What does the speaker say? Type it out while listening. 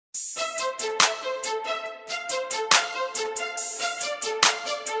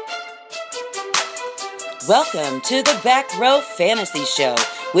Welcome to the Back Row Fantasy Show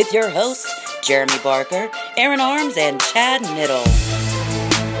with your hosts, Jeremy Barker, Aaron Arms, and Chad Niddle.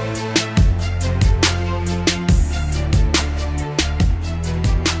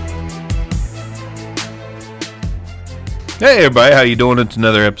 Hey everybody, how you doing? It's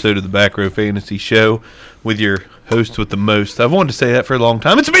another episode of the Back Row Fantasy Show with your host with the most. I've wanted to say that for a long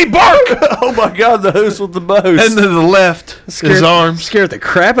time. It's me, Bark! Oh my God, the host with the most. And to the left is Arms. Scared the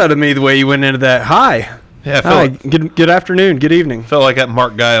crap out of me the way you went into that. Hi. Yeah, Hi. Good afternoon. Good evening. Felt like that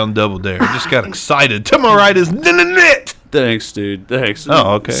Mark guy on Double Dare. I just got excited. To my right is Knit. Thanks, dude. Thanks.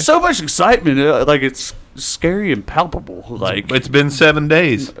 Oh, okay. So much excitement. Like, it's scary and palpable. Like, It's been 7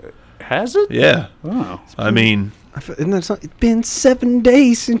 days. has it? Yeah. Wow. I mean, It's been 7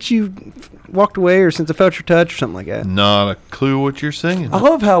 days since you walked away or since I felt your touch or something like that. not a clue what you're singing. I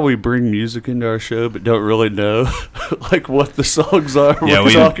love how we bring music into our show, but don't really know like what the songs are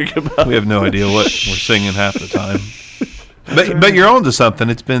we're talking about. We have no idea what we're singing half the time. But you're on to something.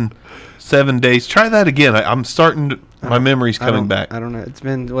 It's been 7 days. Try that again. I'm starting to, my memory's coming back. I don't know. It's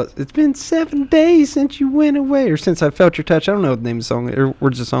been 7 days since you went away or since I felt your touch. I don't know what the name of the song or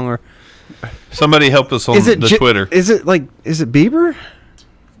words of the song are. Somebody help us on the Twitter. Is it Bieber?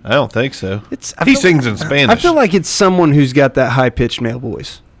 I don't think so. He sings in Spanish. I feel like it's someone who's got that high-pitched male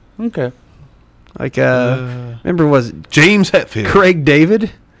voice. Okay. Like, remember, was it James Hetfield. Craig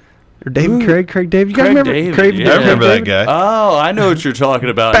David? Or David Craig? Craig David? You guys Craig remember David, Craig yeah. David? I remember that guy. Oh, I know what you're talking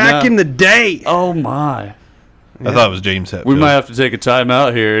about. Back now. in the day. Oh, my. I thought it was James Hetfield. We might have to take a time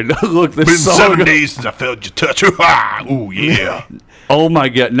out here and look this been song 7 up. days since I felt your touch. Oh, yeah. Oh, my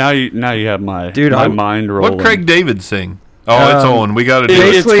God. Now you have my mind rolling. What Craig David sing? Oh, it's on. We got to do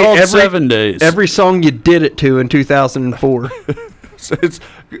it. It's called 7 Days. Every song you did it to in 2004. So Is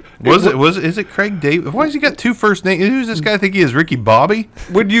it Craig David? Why has he got two first names? Who's this guy think he is? Ricky Bobby?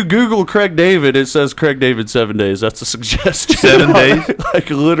 When you Google Craig David, it says Craig David 7 Days. That's a suggestion. 7 days?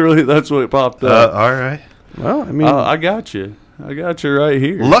 Like, literally, that's what popped up. All right. Well, I mean, I got you. I got you right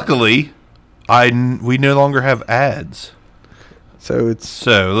here. Luckily, we no longer have ads. so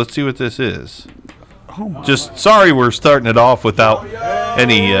Let's see what this is. Just sorry we're starting it off without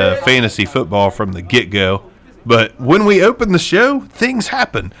any fantasy football from the get-go. But when we open the show, things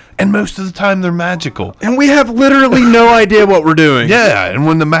happen. And most of the time, they're magical. and we have literally no idea what we're doing. Yeah, and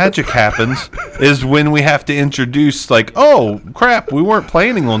when the magic happens is when we have to introduce, like, oh, crap, we weren't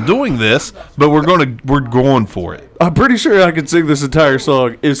planning on doing this, but we're going for it. I'm pretty sure I can sing this entire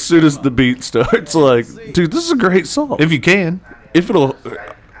song as soon as the beat starts. Like, dude, this is a great song. If you can. If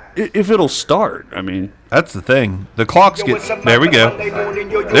it'll start, I mean. That's the thing. The clocks get... There we go.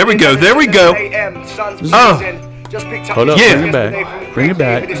 There we go. There we go. Hold up. Yeah. Bring it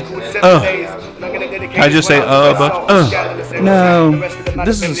back. Can I just say, No,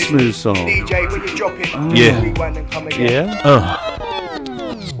 this is a smooth song. Yeah. Yeah?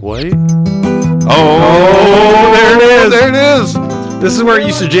 Wait. Oh, there it is. There it is. This is where it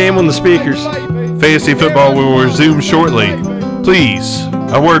used to jam on the speakers. Fantasy football will resume shortly. Please,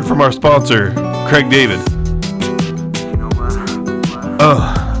 a word from our sponsor, Craig David.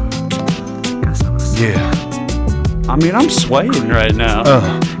 Yeah. I mean, I'm swaying right now.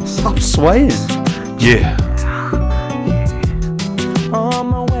 I'm swaying. Yeah.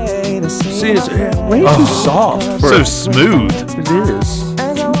 See, it's way too soft. So smooth. It is.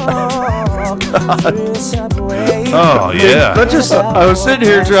 Oh, yeah. I was sitting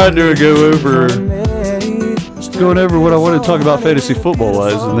here trying to going over what I want to talk about fantasy football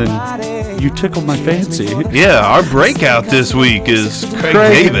wise, and then you tickled my fancy. Yeah, our breakout this week is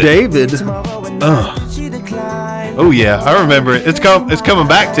Craig David. Oh, yeah, I remember it. It's coming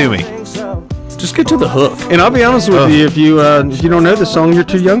back to me. Just get to the hook. And I'll be honest with you, if you don't know this song, you're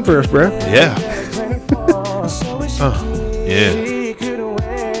too young for us, bro. Yeah. Yeah.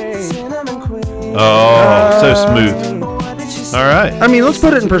 Oh, so smooth. All right. I mean, let's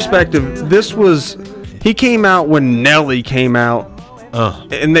put it in perspective. He came out when Nelly came out.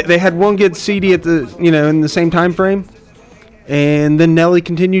 And they had one good CD at in the same time frame. And then Nelly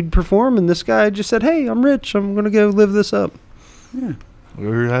continued to perform, and this guy just said, "Hey, I'm rich. I'm going to go live this up." Yeah.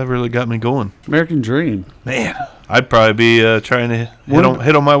 That really got me going. American Dream. Man, I'd probably be trying to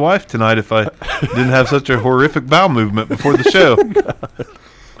hit on my wife tonight if I didn't have such a horrific bowel movement before the show.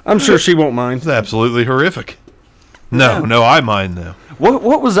 I'm sure she won't mind. It's absolutely horrific. No, I mind though.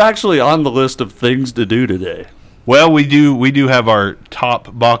 What was actually on the list of things to do today? Well, we do have our top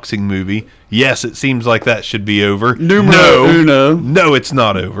boxing movie. Yes, it seems like that should be over. No, it's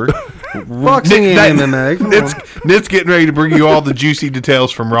not over. Boxing and MMA. Nick's getting ready to bring you all the juicy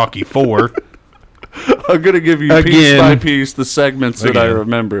details from Rocky IV. I'm going to give you piece by piece the segments that I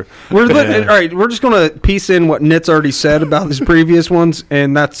remember. All right, we're just going to piece in what Nitt's already said about his previous ones,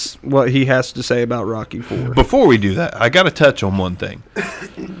 and that's what he has to say about Rocky IV. Before we do that, I got to touch on one thing.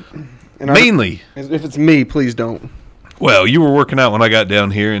 Mainly. If it's me, please don't. Well, you were working out when I got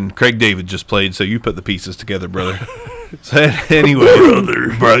down here, and Craig David just played, so you put the pieces together, brother. So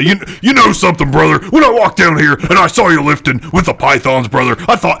anyway, brother, you know something, brother. When I walked down here and I saw you lifting with the pythons, brother,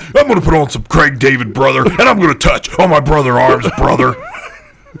 I thought, I'm going to put on some Craig David, brother, and I'm going to touch on my brother arms, brother.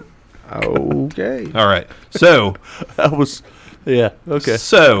 Okay. All right. So okay.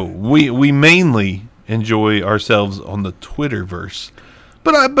 So we mainly enjoy ourselves on the Twitterverse,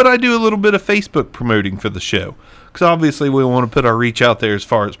 but I do a little bit of Facebook promoting for the show. Because obviously we want to put our reach out there as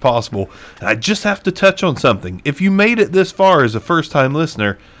far as possible. And I just have to touch on something. If you made it this far as a first-time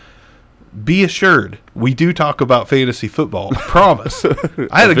listener, be assured we do talk about fantasy football. I promise.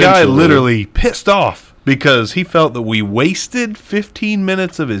 I had a guy literally pissed off because he felt that we wasted 15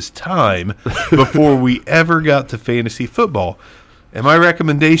 minutes of his time before we ever got to fantasy football. And my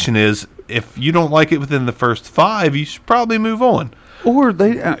recommendation is, if you don't like it within the first 5, you should probably move on. Or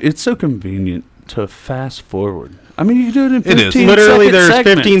it's so convenient to fast forward. I mean, you can do it in 15 It is. Literally, there's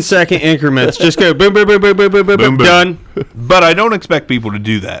segments. 15-second increments. Just go boom, boom, boom, boom, boom, boom, boom, boom, done. But I don't expect people to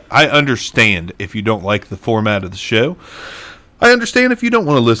do that. I understand if you don't like the format of the show. I understand if you don't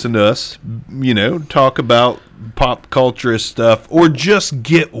want to listen to us, talk about pop culture stuff or just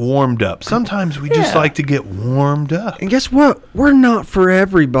get warmed up. Sometimes we just like to get warmed up. And guess what? We're not for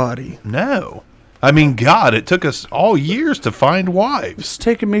everybody. No. I mean, God, it took us all years to find wives. It's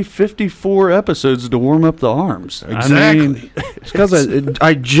taken me 54 episodes to warm up the arms. Exactly. I mean, it's because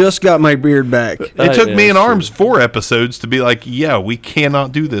I just got my beard back. It took me and Arms 4 episodes to be like, yeah, we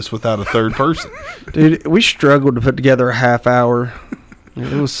cannot do this without a third person. Dude, we struggled to put together a half hour.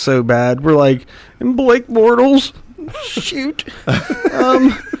 It was so bad. We're like, and Blake Bortles, shoot.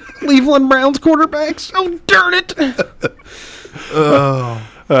 Cleveland Browns quarterbacks. Oh, darn it. Oh.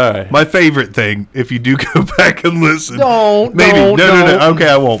 All right. My favorite thing, if you do go back and listen. No. Okay,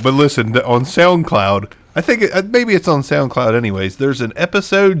 I won't. But listen, on SoundCloud, I think maybe it's on SoundCloud anyways. There's an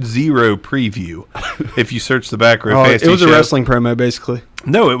episode 0 preview. If you search the Back Row Fantasy It was Show. a wrestling promo, basically.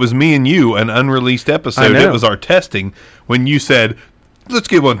 No, it was me and you, an unreleased episode. It was our testing when you said, let's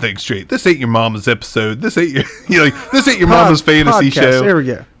get one thing straight. This ain't your mama's episode. This ain't this ain't your mama's fantasy podcast. show. There we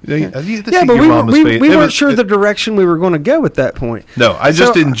go. But we weren't sure the direction we were going to go at that point. No, I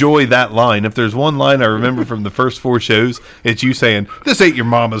just enjoy that line. If there's one line I remember from the first 4 shows, it's you saying, "This ain't your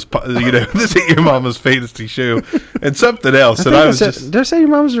mama's, this ain't your mama's fantasy show," and something else. Did I say your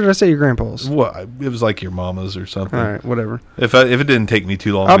mama's or did I say your grandpa's? What? It was like your mama's or something. All right, whatever. If it didn't take me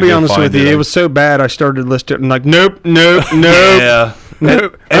too long, I'll be honest with you. It was so bad. I started listening. I'm like, nope. Yeah.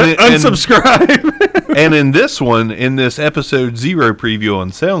 Nope. Unsubscribe. And in this episode 0 preview on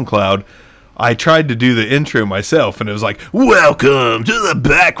SoundCloud, I tried to do the intro myself, and it was like, "Welcome to the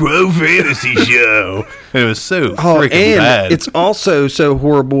Back Row Fantasy Show." And it was so freaking bad. It's also so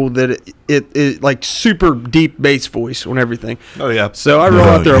horrible that it like super deep bass voice on everything. Oh yeah. So I roll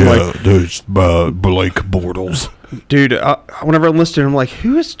out there. I'm like, "There's Blake Bortles." Dude, whenever I'm listening, I'm like,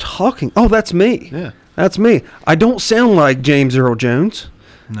 "Who is talking?" Oh, that's me. Yeah. That's me. I don't sound like James Earl Jones.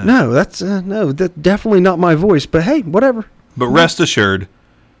 No, that's definitely not my voice. But hey, whatever. But rest assured,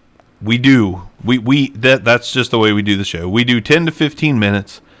 that's just the way we do the show. We do 10 to 15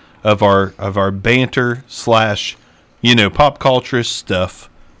 minutes of our banter / pop culture stuff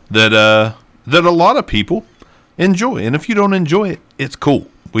that a lot of people enjoy. And if you don't enjoy it, it's cool.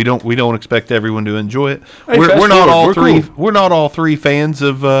 We don't expect everyone to enjoy it. Hey, we're not all three. Cool. We're not all 3 fans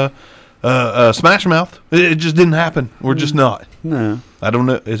of Smash Mouth. It just didn't happen. We're just not. No. I don't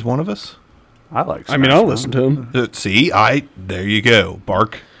know. Is one of us? I like Smash I'll Mouth. listen to him. See, there you go.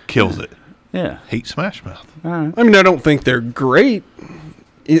 Bark kills it. Yeah. Hate Smash Mouth. All right. I mean, I don't think they're great.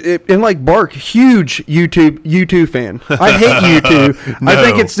 And like Bark, huge U2 fan. I hate U2. I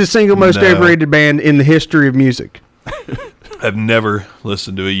think it's the single most overrated band in the history of music. I've never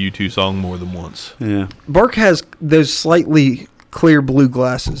listened to a U2 song more than once. Yeah. Bark has those slightly clear blue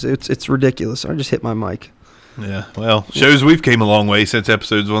glasses. It's ridiculous. I just hit my mic. Yeah, well, shows we've came a long way since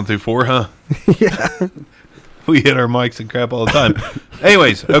episodes 1 through 4, huh? Yeah. We hit our mics and crap all the time.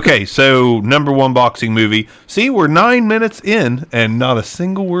 Anyways, okay, so number 1 boxing movie. See, we're 9 minutes in and not a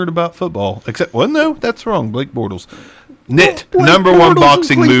single word about football. Except, well, no, that's wrong. Blake Bortles. Knit, Blake number one Bortles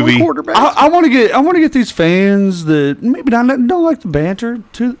boxing and Cleveland movie. quarterbacks. I want to get these fans that maybe don't like the banter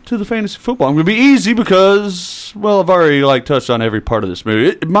to the fantasy football. I'm going to be easy because, well, I've already touched on every part of this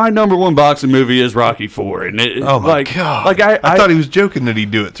movie. My number one boxing movie is Rocky IV, and Oh my god! I thought he was joking that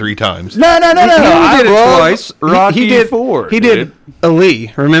he'd do it 3 times. No. He did it twice. Rocky He did IV. He did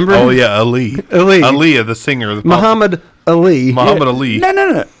Ali. Remember? Oh yeah, Ali. Ali. Aaliyah, the singer. The Muhammad Ali. Muhammad Ali.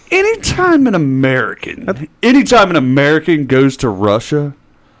 No. Anytime an American goes to Russia,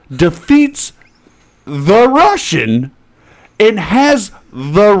 defeats the Russian, and has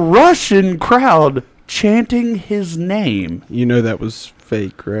the Russian crowd chanting his name, You know that was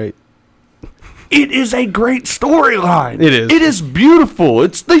fake, right? it is a great storyline. It is. It is beautiful.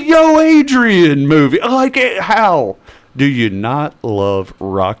 It's the Yo Adrian movie. I like it. How do you not love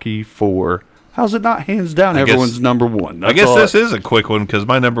Rocky IV? How's it not hands down everyone's number one? I guess this is a quick one because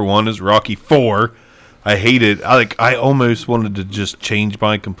my number one is Rocky IV. I hate it. I almost wanted to just change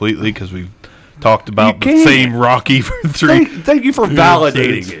mine completely because we've talked about the same Rocky for 3. Thank you for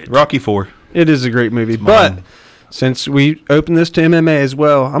validating it. Rocky IV. It is a great movie. But since we opened this to MMA as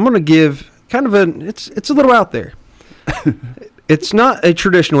well, I'm going to give kind of it's a little out there. It's not a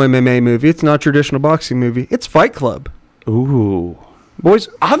traditional MMA movie. It's not a traditional boxing movie. It's Fight Club. Ooh. Boys,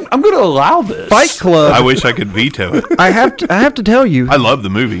 I'm going to allow this. Fight Club. I wish I could veto it. I have to tell you, I love the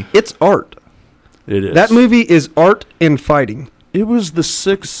movie. it's art. It is. That movie is art and fighting. It was The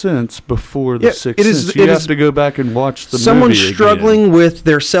Sixth Sense before The Sixth it is- Sense. You it have is to go back and watch the Someone movie again. struggling with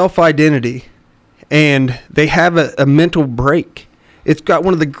their self-identity, and they have a mental break. It's got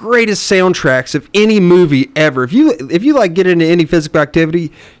one of the greatest soundtracks of any movie ever. If you like get into any physical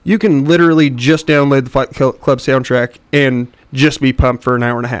activity, you can literally just download the Fight Club soundtrack and just be pumped for an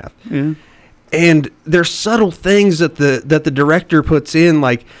hour and a half. Yeah. And there's subtle things that the director puts in,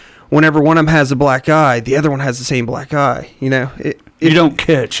 like whenever one of them has a black eye, the other one has the same black eye. You know, You don't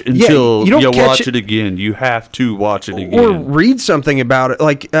catch until you don't you catch watch it. it again. You have to watch it again. or read something about it.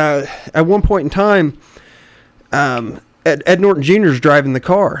 Like at one point in time, Ed Norton Jr. is driving the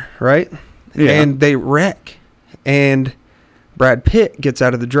car, right? Yeah. And they wreck, and Brad Pitt gets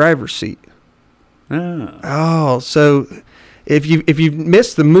out of the driver's seat. Oh, so if you've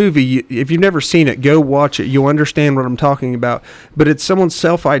missed the movie, if you've never seen it, go watch it. You'll understand what I'm talking about. But it's someone's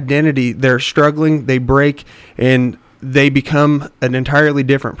self-identity. They're struggling, they break, and they become an entirely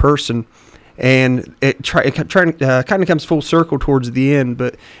different person. And it kind of comes full circle towards the end.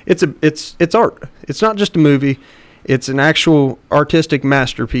 But it's art. It's not just a movie. It's an actual artistic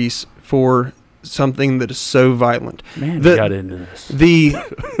masterpiece for something that is so violent. Man, you got into this.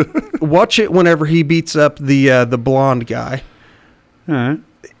 Watch it whenever he beats up the blonde guy. All right.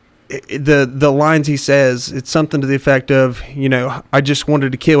 The lines he says, it's something to the effect of, I just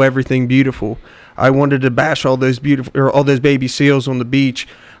wanted to kill everything beautiful. I wanted to bash all those baby seals on the beach.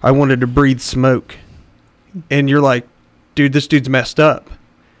 I wanted to breathe smoke. And you're like, dude, this dude's messed up.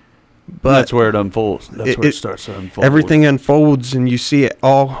 But that's where it unfolds. That's where it starts to unfold. Everything unfolds, and you see it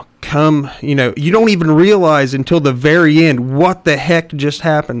all come. You don't even realize until the very end what the heck just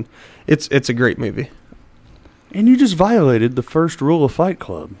happened. It's a great movie. And you just violated the first rule of Fight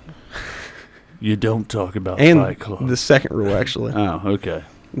Club. You don't talk about Fight Club. And the second rule, actually. Oh, okay.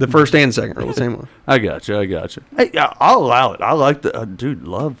 The first and second rule, same one. I got you. Hey, I'll allow it. I like dude,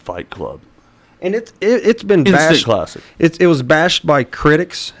 love Fight Club. And it's been Instant bashed. classic. It was bashed by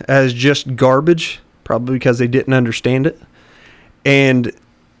critics as just garbage, probably because they didn't understand it. And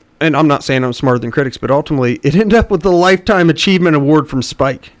I'm not saying I'm smarter than critics, but ultimately it ended up with the Lifetime Achievement Award from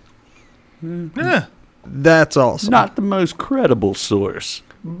Spike. Yeah. That's awesome. Not the most credible source,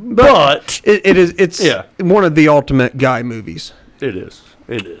 but it is. It's one of the ultimate guy movies. It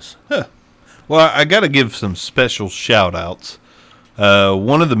is. Huh. Well, I got to give some special shout-outs.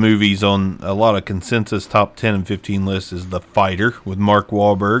 One of the movies on a lot of consensus top 10 and 15 lists is The Fighter with Mark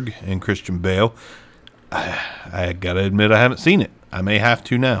Wahlberg and Christian Bale. I got to admit I haven't seen it. I may have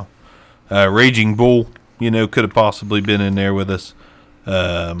to now. Raging Bull, could have possibly been in there with us.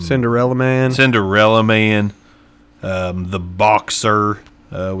 Cinderella Man. The Boxer,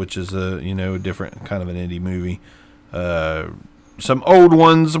 which is a different kind of an indie movie. Some old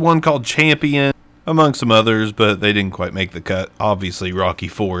ones, one called Champion, among some others, but they didn't quite make the cut. Obviously, Rocky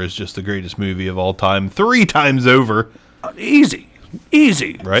IV is just the greatest movie of all time, 3 times over. Easy,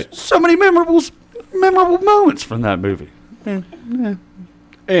 right? So many memorable moments from that movie. And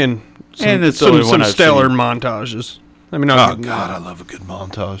it's the only one some I've stellar seen. montages. I mean, I love a good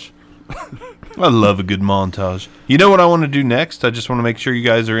montage. I love a good montage. You know what I want to do next? I just want to make sure you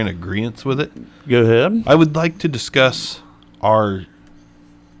guys are in agreement with it. Go ahead. I would like to discuss our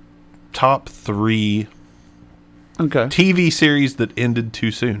top 3 Okay. TV series that ended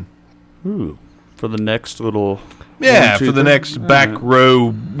too soon. Ooh. For the next little... Yeah, for the next back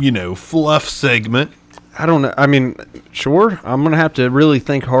row, fluff segment. I don't know. I mean, sure. I'm gonna have to really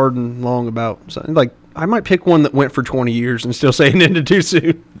think hard and long about something. Like, I might pick one that went for 20 years and still say it ended too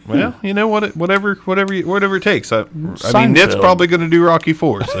soon. Well, you know what? Whatever it takes. I mean, Seinfeld. Nit's probably going to do Rocky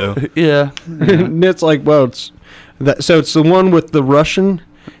 4. So Yeah. Nit's like, well, it's the one with the Russian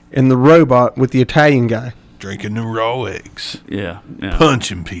and the robot with the Italian guy. drinking the raw eggs, Yeah.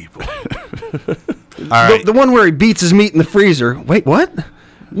 punching people. All right, The one where he beats his meat in the freezer. Wait, what?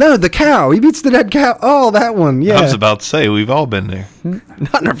 No, the cow. He beats the dead cow. Oh, that one. Yeah. I was about to say we've all been there.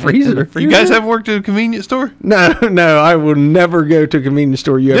 Not in a freezer. You guys ever worked at a convenience store? No. I will never go to a convenience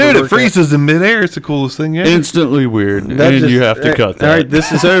store. You ever Dude, it work freezes in midair. It's the coolest thing ever. Instantly weird. That And just- you have to cut that. All right,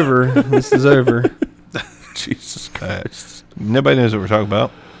 this is over. This is over. Jesus Christ. Nobody knows what we're talking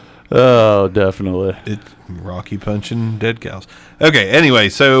about. Oh, definitely. It's Rocky punching dead cows. Okay, anyway,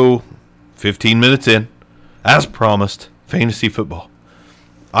 so 15 minutes in, as promised, fantasy football.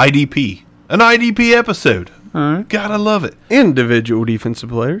 IDP. An IDP episode. All right. Gotta love it. Individual defensive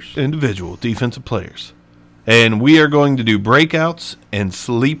players. Individual defensive players. And we are going to do breakouts and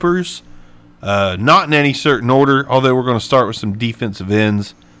sleepers, not in any certain order, although we're going to start with some defensive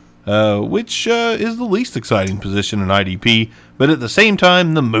ends, which is the least exciting position in IDP, but at the same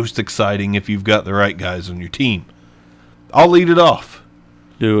time, the most exciting if you've got the right guys on your team. I'll lead it off.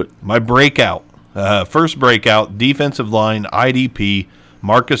 Do it. My breakout. First breakout, defensive line, IDP,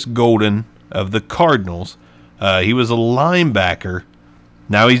 Marcus Golden of the Cardinals. He was a linebacker.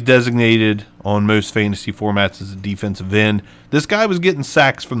 Now he's designated on most fantasy formats as a defensive end. This guy was getting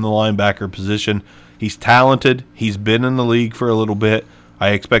sacks from the linebacker position. He's talented. He's been in the league for a little bit. I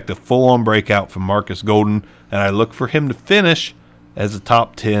expect a full-on breakout from Marcus Golden, and I look for him to finish as a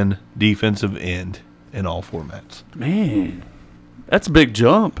top 10 defensive end in all formats. Man, that's a big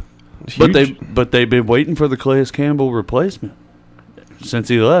jump. Huge. But they've been waiting for the Calais Campbell replacement since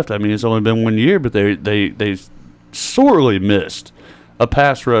he left. I mean, it's only been 1 year, but they sorely missed a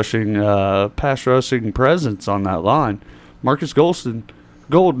pass rushing presence on that line. Marcus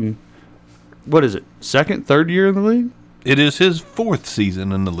Golden, what is it? Second, third year in the league? It is his fourth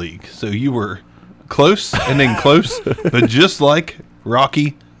season in the league, so you were close and then close, but just like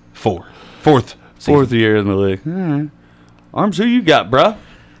Rocky, fourth season. Fourth year in the league. All right. Arms, who you got, bro?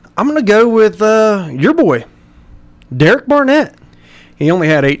 I'm going to go with your boy, Derek Barnett. He only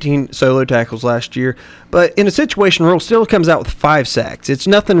had 18 solo tackles last year, but in a situation role still comes out with 5 sacks. It's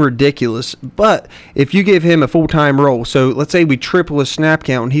nothing ridiculous, but if you give him a full-time role, so let's say we triple his snap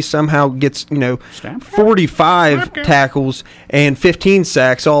count and he somehow gets, 45 tackles and 15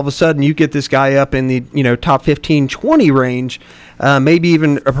 sacks, all of a sudden you get this guy up in the, top 15, 20 range, maybe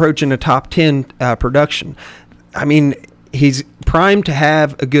even approaching a top 10 production. I mean, he's primed to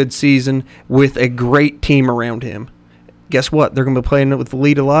have a good season with a great team around him. Guess what? They're going to be playing with the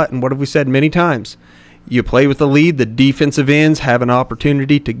lead a lot, and what have we said many times? You play with the lead, the defensive ends have an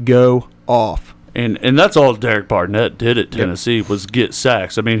opportunity to go off. And that's all Derek Barnett did at Tennessee was get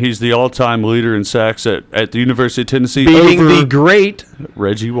sacks. I mean, he's the all-time leader in sacks at the University of Tennessee. Beating over the great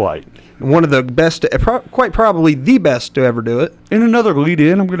Reggie White. One of the best, quite probably the best to ever do it. In another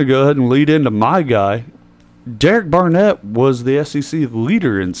lead-in, I'm going to go ahead and lead into my guy. Derek Barnett was the SEC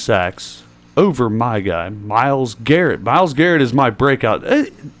leader in sacks over my guy, Myles Garrett. Myles Garrett is my breakout.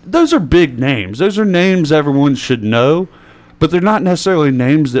 Those are big names. Those are names everyone should know, but they're not necessarily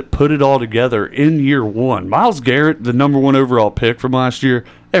names that put it all together in year one. Myles Garrett, the number 1 overall pick from last year,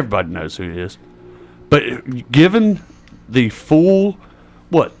 everybody knows who he is. But given the full,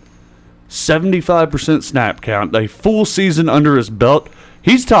 75% snap count, a full season under his belt,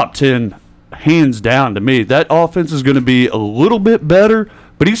 he's top 10 hands down to me. That offense is going to be a little bit better,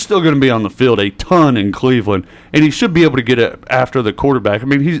 but he's still going to be on the field a ton in Cleveland, and he should be able to get it after the quarterback. I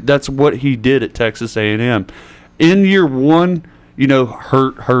mean, that's what he did at Texas A&M. In year one,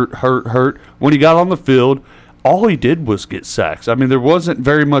 hurt. When he got on the field, all he did was get sacks. I mean, there wasn't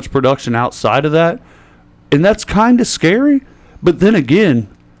very much production outside of that, and that's kind of scary. But then again,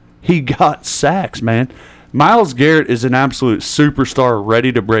 he got sacks, man. Myles Garrett is an absolute superstar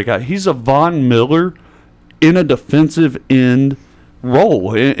ready to break out. He's a Von Miller in a defensive end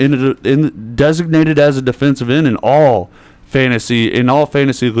role, in designated as a defensive end in all fantasy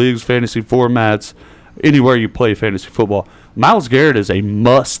leagues, fantasy formats, anywhere you play fantasy football. Myles Garrett is a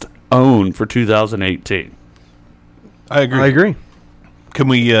must own for 2018. I agree. Can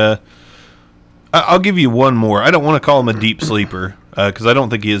we? I'll give you one more. I don't want to call him a deep sleeper because I don't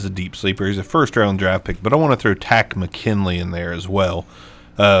think he is a deep sleeper. He's a first-round draft pick, but I want to throw Tack McKinley in there as well.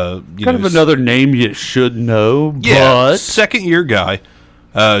 Another name you should know, Yeah, but second-year guy,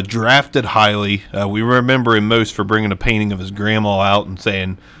 drafted highly. We remember him most for bringing a painting of his grandma out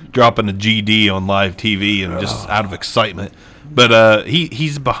and dropping a GD on live TV and just out of excitement. But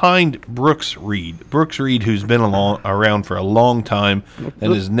he's behind Brooks Reed. Brooks Reed, who's been around for a long time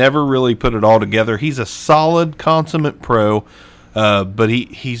and has never really put it all together. He's a solid, consummate pro, but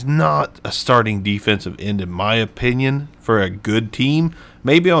he's not a starting defensive end, in my opinion, for a good team.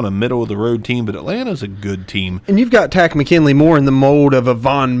 Maybe on a middle-of-the-road team, but Atlanta's a good team. And you've got Tack McKinley more in the mold of a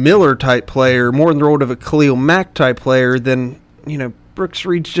Von Miller-type player, more in the mold of a Khalil Mack-type player than, Brooks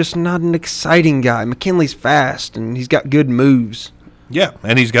Reed's just not an exciting guy. McKinley's fast, and he's got good moves. Yeah,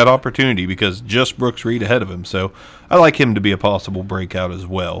 and he's got opportunity because just Brooks Reed ahead of him. So I like him to be a possible breakout as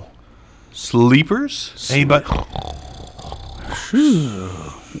well. Sleepers? Anybody?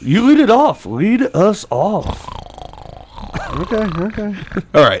 You lead it off. Lead us off. Okay.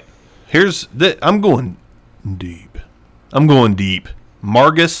 All right. I'm going deep.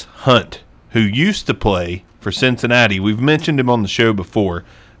 Margus Hunt, who used to play for Cincinnati. We've mentioned him on the show before.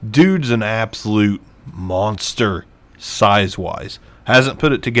 Dude's an absolute monster size-wise. Hasn't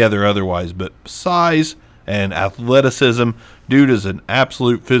put it together otherwise, but size and athleticism. Dude is an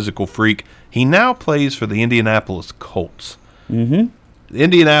absolute physical freak. He now plays for the Indianapolis Colts. Mm-hmm.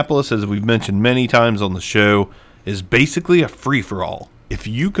 Indianapolis, as we've mentioned many times on the show, is basically a free-for-all. If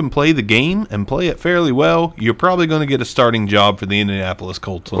you can play the game and play it fairly well, you're probably going to get a starting job for the Indianapolis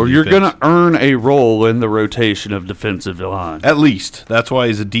Colts. Or you're going to earn a role in the rotation of defensive line. At least. That's why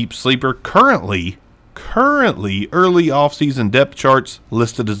he's a deep sleeper. Currently, early offseason depth charts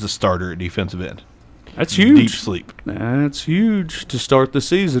listed as the starter at defensive end. That's huge. Deep sleep. That's huge to start the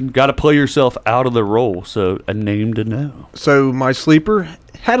season. Got to play yourself out of the role, so a name to know. So my sleeper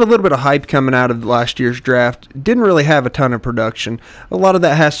had a little bit of hype coming out of last year's draft. Didn't really have a ton of production. A lot of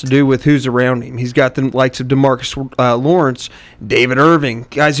that has to do with who's around him. He's got the likes of DeMarcus Lawrence, David Irving,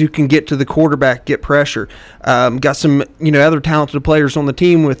 guys who can get to the quarterback, get pressure. Got some other talented players on the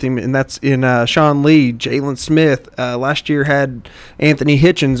team with him, and that's in Sean Lee, Jalen Smith. Last year had Anthony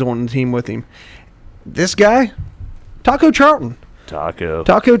Hitchens on the team with him. This guy, Taco Charlton.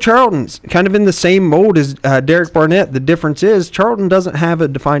 Taco Charlton's kind of in the same mold as Derek Barnett. The difference is Charlton doesn't have a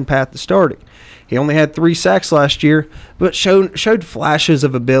defined path to starting. He only had 3 sacks last year, but showed flashes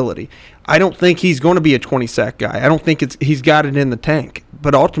of ability. I don't think he's going to be a 20-sack guy. I don't think he's got it in the tank.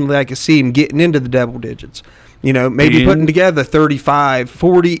 But ultimately, I can see him getting into the double digits. Maybe putting together 35,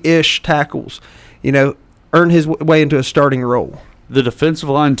 40-ish tackles. Earn his way into a starting role. The defensive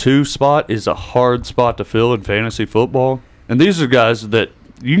line 2 spot is a hard spot to fill in fantasy football. And these are guys that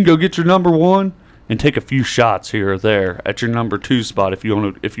you can go get your number 1 and take a few shots here or there at your number 2 spot if you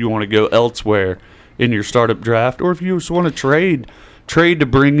want to go elsewhere in your startup draft, or if you just want to trade to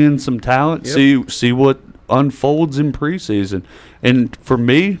bring in some talent, see what unfolds in preseason. And for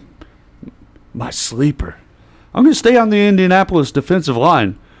me, my sleeper, I'm going to stay on the Indianapolis defensive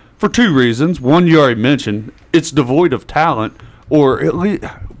line for 2 reasons. One, you already mentioned, it's devoid of talent. Or at least,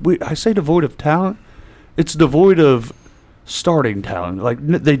 I say devoid of talent, it's devoid of starting talent. Like,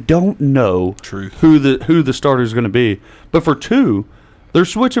 they don't know who the starter is going to be. But for 2, they're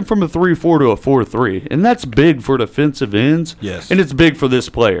switching from a 3-4 to a 4-3, and that's big for defensive ends. Yes, and it's big for this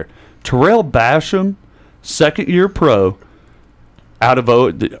player, Terrell Basham, second-year pro, out of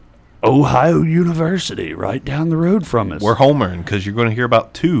Ohio University, right down the road from us. We're homering because you're going to hear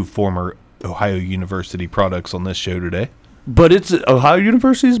about 2 former Ohio University products on this show today. But Ohio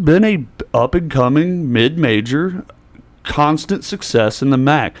University's been a up-and-coming, mid-major, constant success in the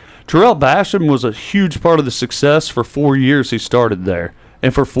MAC. Terrell Basham was a huge part of the success for 4 years he started there.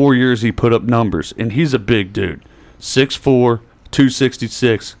 And for 4 years he put up numbers. And he's a big dude. 6'4",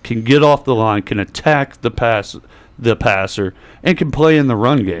 266, can get off the line, can attack the passer, and can play in the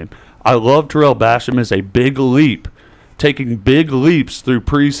run game. I love Terrell Basham as a big leap, taking big leaps through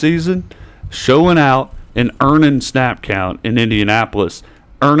preseason, showing out, and earning snap count in Indianapolis,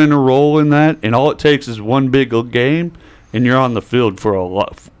 earning a role in that, and all it takes is one big game, and you're on the field for a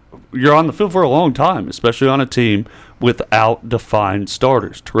long time, especially on a team without defined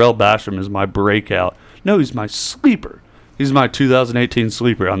starters. Terrell Basham is my breakout. No, he's my sleeper. He's my 2018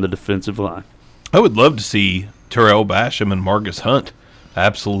 sleeper on the defensive line. I would love to see Terrell Basham and Margus Hunt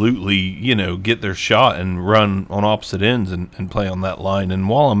absolutely, get their shot and run on opposite ends and play on that line. And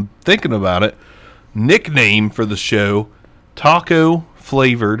while I'm thinking about it, nickname for the show, Taco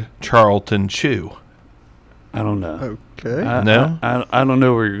Flavored Charlton Chew. I don't know. Okay. No? I don't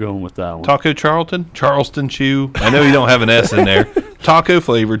know where you're going with that one. Taco Charleston Chew. I know you don't have an S in there. Taco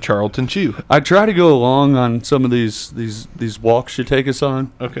flavored Charlton Chew. I try to go along on some of these walks you take us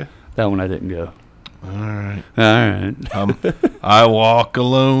on. Okay. That one I didn't go. All right. All I walk a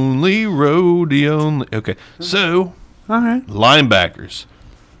lonely road. The only. Okay. So, right. linebackers,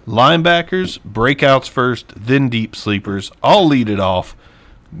 breakouts first, then deep sleepers. I'll lead it off.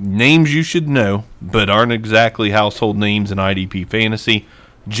 Names you should know, but aren't exactly household names in IDP fantasy.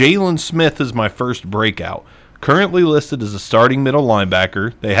 Jalen Smith is my first breakout. Currently listed as a starting middle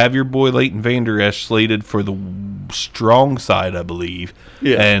linebacker. They have your boy Leighton Vander Esch slated for the strong side, I believe,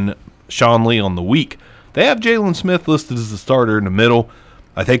 and Sean Lee on the weak. They have Jalen Smith listed as the starter in the middle.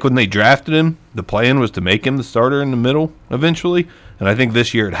 I think when they drafted him, the plan was to make him the starter in the middle eventually, and I think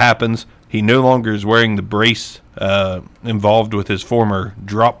this year it happens. He no longer is wearing the brace involved with his former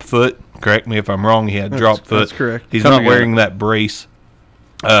drop foot. Correct me if I'm wrong. He had drop foot. That's correct. He's not wearing that brace.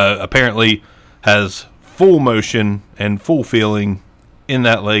 Apparently has full motion and full feeling in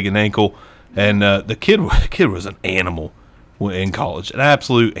that leg and ankle. And the kid was an animal in college, an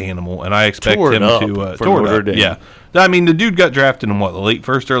absolute animal. And I expect him to tore it up. Yeah. I mean, the dude got drafted in the late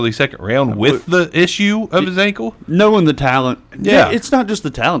first, early second round with the issue of his ankle. Knowing the talent. Yeah. It's not just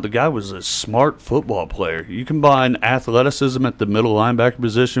the talent. The guy was a smart football player. You combine athleticism at the middle linebacker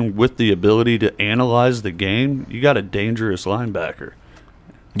position with the ability to analyze the game, you got a dangerous linebacker.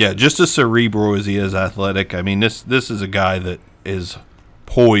 Yeah, just as cerebral as he is athletic. I mean, this is a guy that is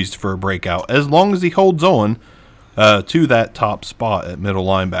poised for a breakout as long as he holds on to that top spot at middle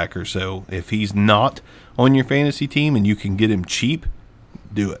linebacker. So if he's not on your fantasy team and you can get him cheap,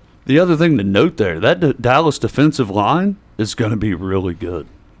 do it. The other thing to note there, that Dallas defensive line is going to be really good.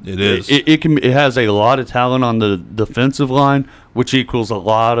 It is. It has a lot of talent on the defensive line, which equals a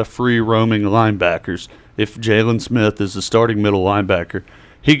lot of free roaming linebackers. If Jalen Smith is the starting middle linebacker,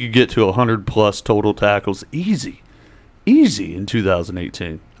 he could get to 100-plus total tackles easy in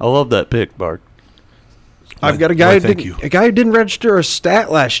 2018. I love that pick, Bark. I've got a guy who didn't register a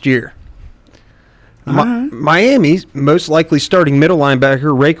stat last year. Miami's most likely starting middle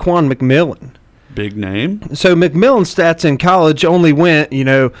linebacker, Raekwon McMillan. Big name. So McMillan's stats in college only went,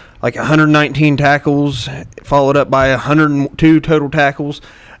 like 119 tackles, followed up by 102 total tackles.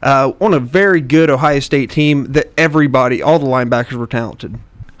 On a very good Ohio State team that all the linebackers were talented.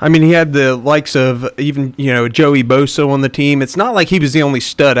 I mean, he had the likes of even, Joey Bosa on the team. It's not like he was the only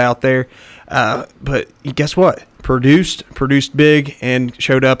stud out there. But guess what? Produced big and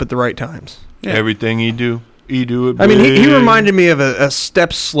showed up at the right times. Yeah. Everything he do it big. I mean, he reminded me of a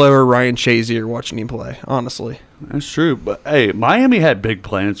step slower Ryan Shazier watching him play, honestly. That's true. But, hey, Miami had big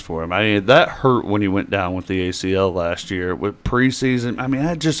plans for him. I mean, that hurt when he went down with the ACL last year with preseason. I mean,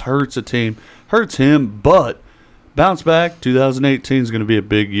 that just hurts a team. Hurts him, but bounce back. 2018 is going to be a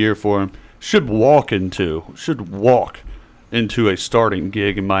big year for him. Should walk into a starting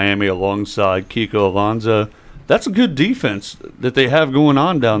gig in Miami alongside Kiko Alonso. That's a good defense that they have going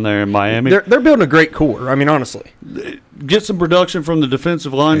on down there in Miami. They're building a great core. I mean, honestly. Get some production from the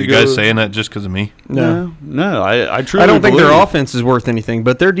defensive line. Are you guys saying that just because of me? No. I truly I don't think their offense is worth anything,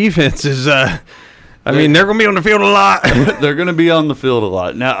 but their defense is they're going to be on the field a lot. They're going to be on the field a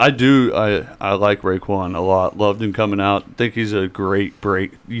lot. Now, I like Raekwon a lot. Loved him coming out. Think he's a great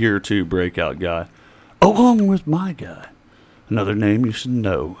year 2 breakout guy. Along with my guy. Another name you should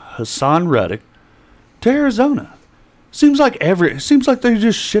know, Hassan Reddick, to Arizona. Seems like they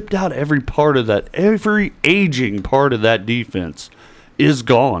just shipped out every aging part of that defense is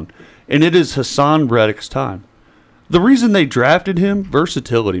gone. And it is Hassan Reddick's time. The reason they drafted him,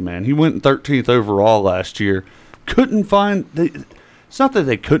 versatility, man. He went 13th overall last year. It's not that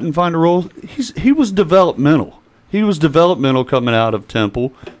they couldn't find a role. He was developmental. He was developmental coming out of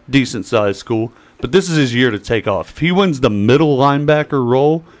Temple, decent sized school. But this is his year to take off. If he wins the middle linebacker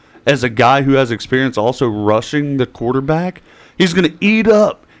role as a guy who has experience also rushing the quarterback, he's going to eat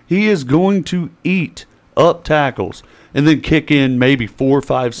up. He is going to eat up tackles and then kick in maybe 4 or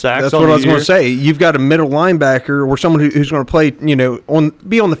 5 sacks. That's what I was going to say. You've got a middle linebacker or someone who's going to play,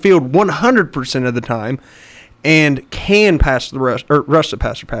 be on the field 100% of the time and can pass the rush the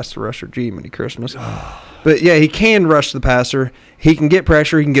passer, pass the rusher. Gee, many Christmas. But, yeah, he can rush the passer. He can get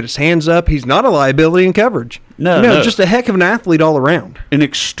pressure. He can get his hands up. He's not a liability in coverage. No. Just a heck of an athlete all around. An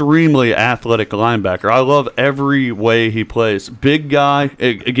extremely athletic linebacker. I love every way he plays. Big guy,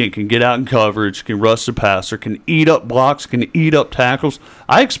 again, can get out in coverage, can rush the passer, can eat up blocks, can eat up tackles.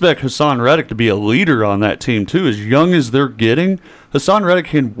 I expect Hassan Reddick to be a leader on that team, too. As young as they're getting, Hassan Reddick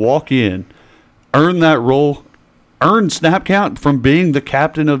can walk in, earn that role, earn snap count from being the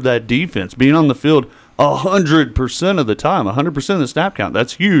captain of that defense, being on the field 100% of the time, 100% of the snap count.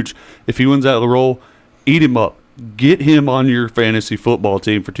 That's huge. If he wins out of the role, eat him up. Get him on your fantasy football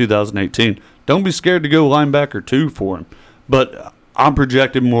team for 2018. Don't be scared to go linebacker 2 for him. But I'm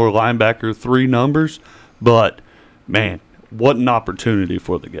projecting more linebacker 3 numbers. But, man, what an opportunity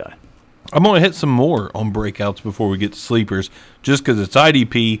for the guy. I'm going to hit some more on breakouts before we get to sleepers, just because it's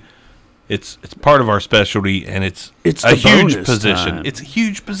IDP. It's part of our specialty, and it's a huge position. Time. It's a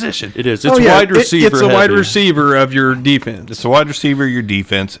huge position. It is. It's wide receiver. It's a wide receiver of your defense. It's a wide receiver of your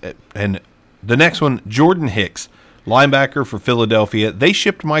defense. And the next one, Jordan Hicks, linebacker for Philadelphia. They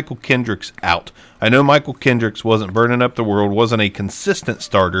shipped Michael Kendricks out. I know Michael Kendricks wasn't burning up the world, wasn't a consistent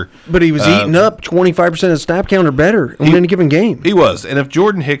starter. But he was eating up 25% of snap count or better in any given game. He was. And if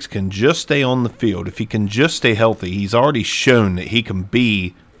Jordan Hicks can just stay on the field, if he can just stay healthy, he's already shown that he can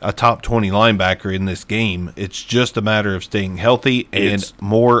be a top 20 linebacker in this game. It's just a matter of staying healthy and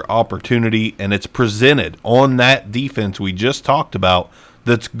more opportunity, and it's presented on that defense we just talked about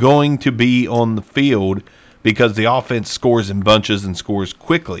that's going to be on the field because the offense scores in bunches and scores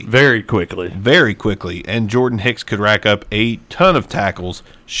quickly. Very quickly. Very quickly. And Jordan Hicks could rack up a ton of tackles,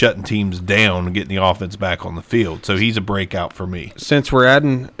 shutting teams down and getting the offense back on the field. So he's a breakout for me. Since we're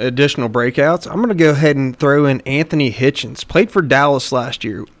adding additional breakouts, I'm going to go ahead and throw in Anthony Hitchens. Played for Dallas last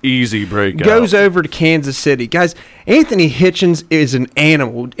year. Easy breakout. Goes over to Kansas City. Guys, Anthony Hitchens is an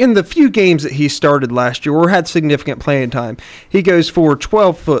animal. In the few games that he started last year or had significant playing time, he goes for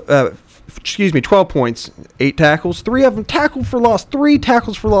 12 points, 8 tackles, 3 of them tackled for loss, 3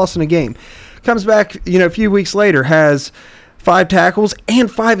 tackles for loss in a game. Comes back, a few weeks later, has 5 tackles and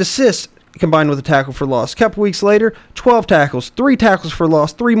 5 assists combined with a tackle for loss. A couple weeks later, 12 tackles, 3 tackles for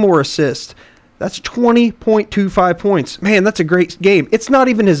loss, 3 more assists. That's 20.25 points. Man, that's a great game. It's not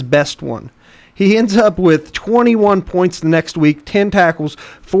even his best one. He ends up with 21 points the next week, 10 tackles,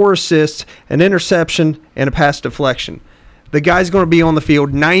 4 assists, an interception, and a pass deflection. The guy's going to be on the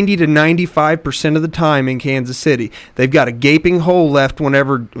field 90 to 95% of the time in Kansas City. They've got a gaping hole left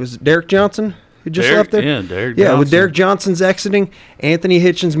whenever – was it Derek Johnson who just left there? Yeah, Derek Yeah, Johnson. with Derek Johnson's exiting, Anthony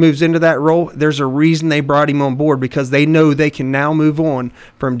Hitchens moves into that role. There's a reason they brought him on board because they know they can now move on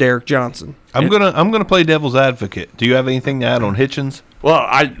from Derek Johnson. I'm gonna play devil's advocate. Do you have anything to add on Hitchens? Well,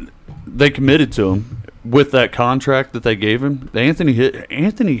 they committed to him with that contract that they gave him. Anthony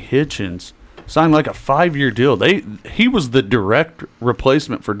Hitchens signed like a 5-year deal. He was the direct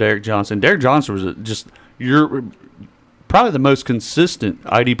replacement for Derek Johnson. Derek Johnson was just probably the most consistent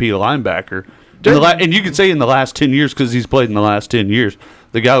IDP linebacker. And you could say in the last 10 years because he's played in the last 10 years.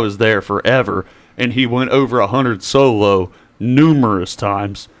 The guy was there forever, and he went over 100 solo numerous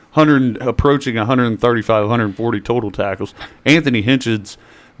times, approaching 135, 140 total tackles. Anthony Hitchens,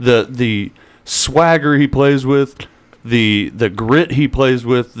 the swagger he plays with, the grit he plays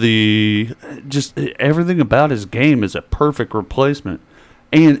with, just everything about his game is a perfect replacement,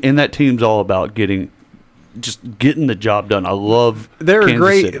 and that team's all about getting the job done. I love. They're Kansas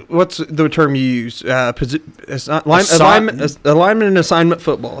great. City. What's the term you use? Alignment and assignment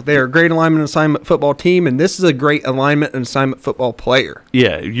football. They are a great alignment and assignment football team, and this is a great alignment and assignment football player.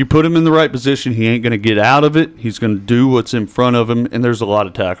 Yeah, you put him in the right position, he ain't going to get out of it. He's going to do what's in front of him, and there's a lot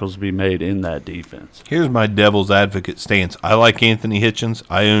of tackles to be made in that defense. Here's my devil's advocate stance. I like Anthony Hitchens.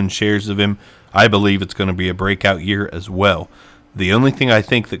 I own shares of him. I believe it's going to be a breakout year as well. The only thing I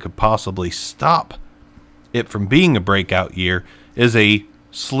think that could possibly stop it from being a breakout year is a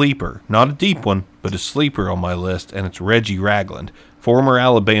sleeper, not a deep one, but a sleeper on my list, and it's Reggie Ragland, former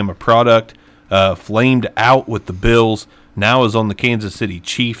Alabama product, flamed out with the Bills, now is on the Kansas City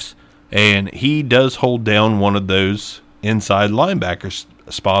Chiefs, and he does hold down one of those inside linebacker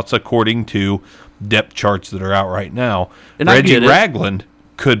spots according to depth charts that are out right now. And Reggie Ragland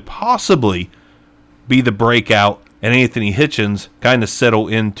could possibly be the breakout, and Anthony Hitchens kind of settle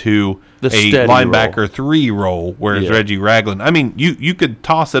into a linebacker role. 3 role, whereas Reggie Ragland, I mean, you could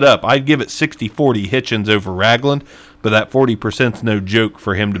toss it up. I'd give it 60-40 Hitchens over Ragland, but that 40%'s no joke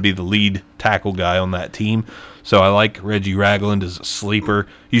for him to be the lead tackle guy on that team. So I like Reggie Ragland as a sleeper.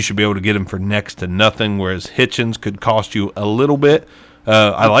 You should be able to get him for next to nothing, whereas Hitchens could cost you a little bit.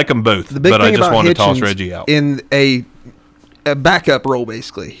 I like them both, but I just want to toss Reggie out. In a backup role,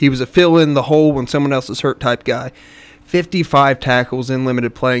 basically. He was a fill in the hole when someone else is hurt type guy. 55 tackles in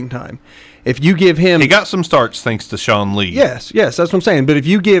limited playing time. If you give him... He got some starts thanks to Sean Lee. Yes, that's what I'm saying. But if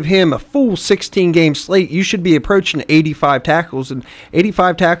you give him a full 16-game slate, you should be approaching 85 tackles. And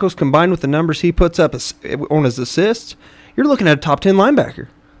 85 tackles combined with the numbers he puts up on his assists, you're looking at a top 10 linebacker.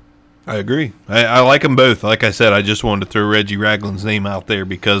 I agree. I like them both. Like I said, I just wanted to throw Reggie Ragland's name out there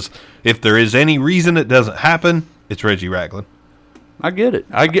because if there is any reason it doesn't happen, it's Reggie Ragland. I get it.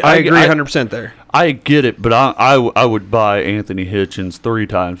 I agree 100% there. I get it, but I would buy Anthony Hitchens 3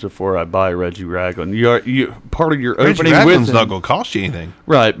 times before I buy Reggie Ragland. You part of your Reggie opening Ragland's with not going to cost you anything.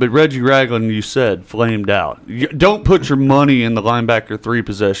 Right, but Reggie Ragland, you said, flamed out. Don't put your money in the linebacker 3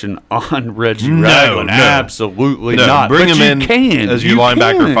 possession on Reggie Ragland. No. Absolutely No, not. bring but him in as your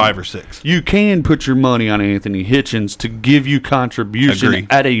linebacker 5 or 6. You can put your money on Anthony Hitchens to give you contribution Agree.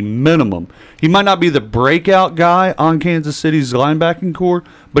 at a minimum. He might not be the breakout guy on Kansas City's linebacking core,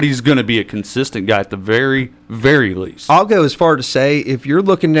 but he's going to be a consistent guy at the very, very least. I'll go as far to say, if you're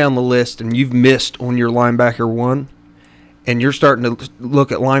looking down the list and you've missed on your linebacker 1 and you're starting to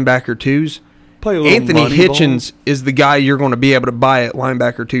look at linebacker 2s, Play a little Anthony money Hitchens is the guy you're going to be able to buy at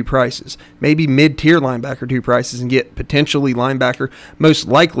linebacker 2 prices. Maybe mid-tier linebacker 2 prices and get potentially most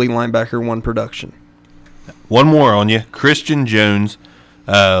likely linebacker 1 production. One more on you. Christian Jones,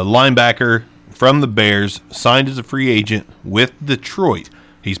 linebacker from the Bears, signed as a free agent with Detroit.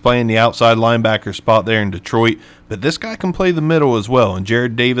 He's playing the outside linebacker spot there in Detroit, but this guy can play the middle as well. And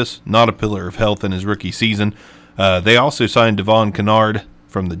Jared Davis, not a pillar of health in his rookie season. They also signed Devon Kennard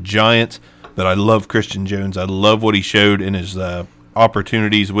from the Giants, but I love Christian Jones. I love what he showed in his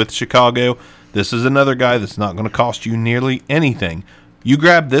opportunities with Chicago. This is another guy that's not going to cost you nearly anything. You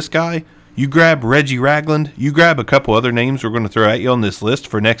grab this guy, you grab Reggie Ragland, you grab a couple other names we're going to throw at you on this list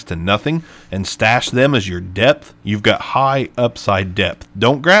for next to nothing and stash them as your depth. You've got high upside depth.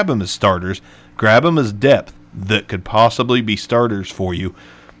 Don't grab them as starters. Grab them as depth that could possibly be starters for you.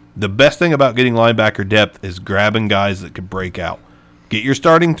 The best thing about getting linebacker depth is grabbing guys that could break out. Get your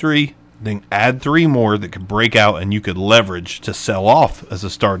starting 3, then add 3 more that could break out and you could leverage to sell off as a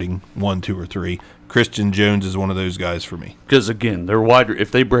starting 1, 2, or 3. Christian Jones is one of those guys for me. Because, again, they're wider.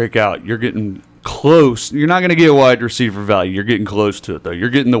 If they break out, you're getting close. You're not going to get wide receiver value. You're getting close to it, though. You're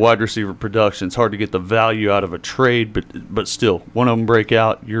getting the wide receiver production. It's hard to get the value out of a trade, but still, one of them break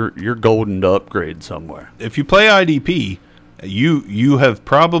out, you're golden to upgrade somewhere. If you play IDP, you have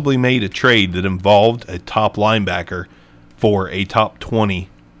probably made a trade that involved a top linebacker for a top 20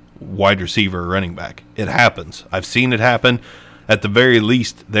 wide receiver or running back. It happens. I've seen it happen. At the very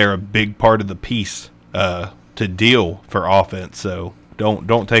least, they're a big part of the piece to deal for offense. So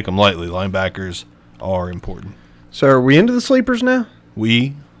don't take them lightly. Linebackers are important. So are we into the sleepers now?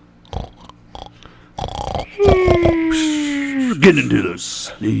 We Get into those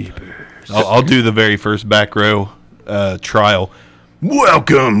sleepers. I'll do the very first back row trial.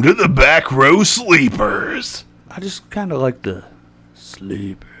 Welcome to the back row sleepers. I just kind of like the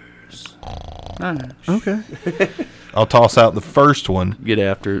sleepers. Okay. I'll toss out the first one. Get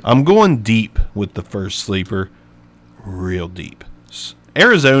after it. I'm going deep with the first sleeper. Real deep.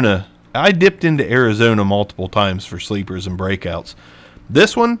 Arizona. I dipped into Arizona multiple times for sleepers and breakouts.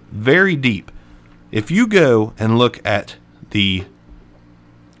 This one, very deep. If you go and look at the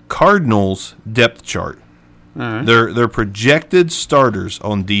Cardinals depth chart, All right. their projected starters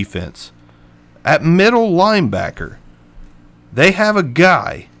on defense, at middle linebacker, they have a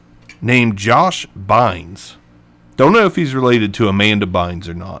guy named Josh Bynes. Don't know if he's related to Amanda Bynes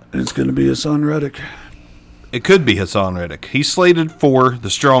or not. It's going to be Hassan Reddick. It could be Hassan Reddick. He's slated for the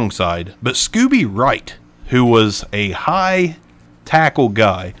strong side. But Scooby Wright, who was a high tackle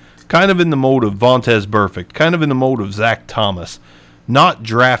guy, kind of in the mold of Vontaze Burfict, kind of in the mold of Zach Thomas, not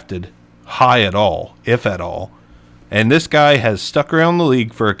drafted high at all, if at all. And this guy has stuck around the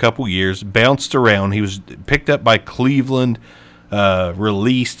league for a couple years, bounced around. He was picked up by Cleveland,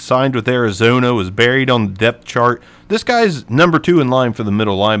 released, signed with Arizona, was buried on the depth chart. This guy's number 2 in line for the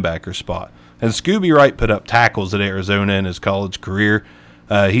middle linebacker spot. And Scooby Wright put up tackles at Arizona in his college career.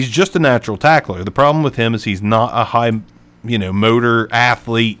 He's just a natural tackler. The problem with him is he's not a high, motor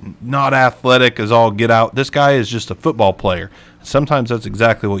athlete, not athletic as all get out. This guy is just a football player. Sometimes that's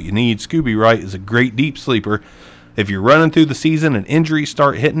exactly what you need. Scooby Wright is a great deep sleeper. If you're running through the season and injuries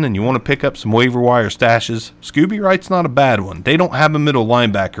start hitting and you want to pick up some waiver wire stashes, Scooby Wright's not a bad one. They don't have a middle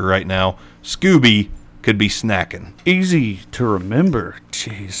linebacker right now. Scooby could be snacking. Easy to remember.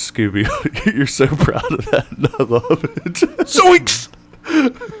 Jeez, Scooby, you're so proud of that. I love it. Zoinks!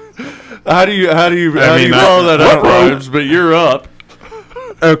 How do you follow that up, Rhymes? But you're up.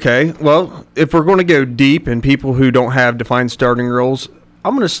 Okay, well, if we're going to go deep and people who don't have defined starting roles,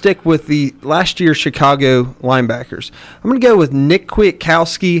 I'm going to stick with the last year Chicago linebackers. I'm going to go with Nick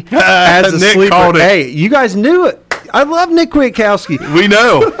Kwiatkowski as a Nick sleeper. called it. Hey, you guys knew it. I love Nick Kwiatkowski. We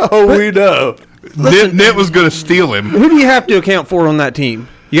know. We know. Nit was going to steal him. Who do you have to account for on that team?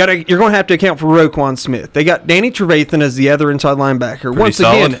 You're going to have to account for Roquan Smith. They got Danny Trevathan as the other inside linebacker. Once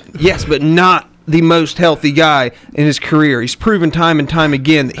solid. again, yes, but not the most healthy guy in his career. He's proven time and time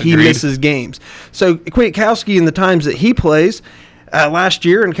again that he Agreed. misses games. So Kwiatkowski, in the times that he plays, Last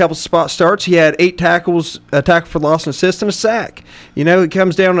year, in a couple spot starts, he had 8 tackles, a tackle for loss and assist, and a sack. It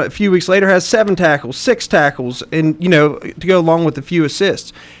comes down a few weeks later, has 7 tackles, 6 tackles, and, to go along with a few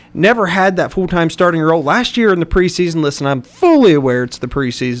assists. Never had that full-time starting role. Last year in the preseason, listen, I'm fully aware it's the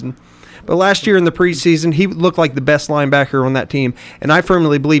preseason, but last year in the preseason, he looked like the best linebacker on that team, and I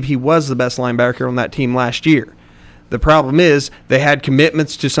firmly believe he was the best linebacker on that team last year. The problem is they had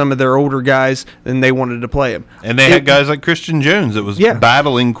commitments to some of their older guys, and they wanted to play him. And they had guys like Christian Jones that was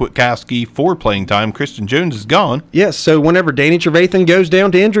battling Kwiatkowski for playing time. Christian Jones is gone. Yes, so whenever Danny Trevathan goes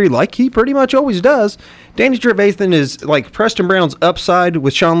down to injury, like he pretty much always does, Danny Trevathan is like Preston Brown's upside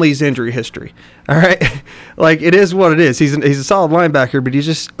with Sean Lee's injury history. All right? Like, it is what it is. He's a solid linebacker, but he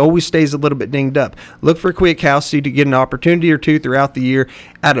just always stays a little bit dinged up. Look for Kwiatkowski to get an opportunity or two throughout the year.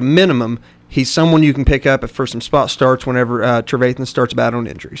 At a minimum, he's someone you can pick up for some spot starts whenever Trevathan starts battling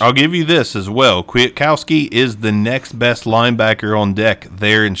injuries. I'll give you this as well. Kwiatkowski is the next best linebacker on deck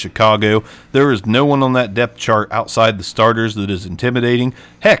there in Chicago. There is no one on that depth chart outside the starters that is intimidating.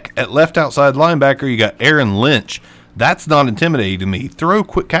 Heck, at left outside linebacker, you got Aaron Lynch. That's not intimidating to me. Throw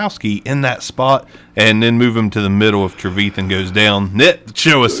Kwiatkowski in that spot and then move him to the middle if Trevathan goes down.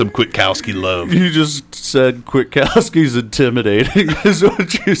 Show us some Kwiatkowski love. You just said Kwiatkowski's intimidating is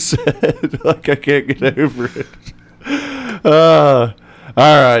what you said. Like, I can't get over it. All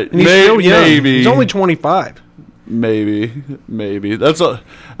right. And he's still young. Maybe. He's only 25. Maybe. That's a.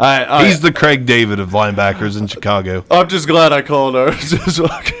 He's the Craig David of linebackers in Chicago. I'm just glad I called ours.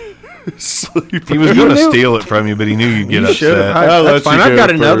 Sleeper. He was going to steal it from you, but he knew you'd get upset. That's fine. I've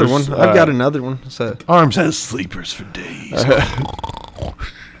got another one. So Arms has sleepers for days.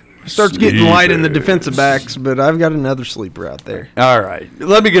 Starts getting light in the defensive backs, but I've got another sleeper out there. All right.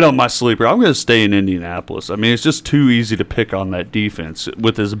 Let me get on my sleeper. I'm going to stay in Indianapolis. I mean, it's just too easy to pick on that defense.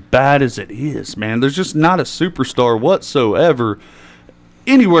 With as bad as it is, man, there's just not a superstar whatsoever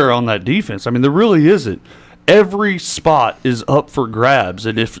anywhere on that defense. I mean, there really isn't. Every spot is up for grabs,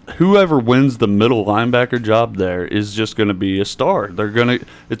 and if whoever wins the middle linebacker job there is just going to be a star.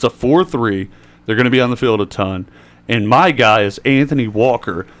 It's a 4-3. They're going to be on the field a ton. And my guy is Anthony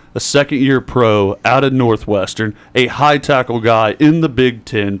Walker, a second-year pro out of Northwestern, a high tackle guy in the Big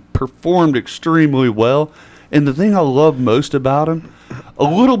Ten, performed extremely well. And the thing I love most about him, a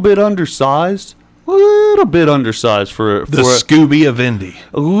little bit undersized for the Scooby of Indy.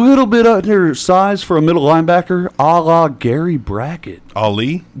 A little bit undersized for a middle linebacker, a la Gary Brackett.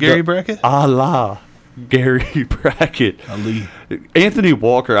 Gary Brackett? A la Gary Brackett. Ali. Anthony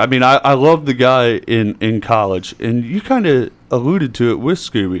Walker. I mean, I love the guy in college, and you kind of alluded to it with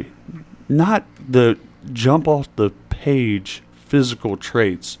Scooby. Not the jump off the page physical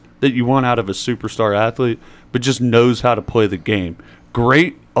traits that you want out of a superstar athlete, but just knows how to play the game.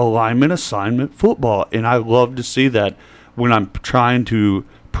 Great alignment assignment football, and I love to see that when I'm trying to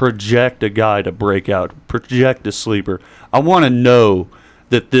project a guy to break out, project a sleeper. I want to know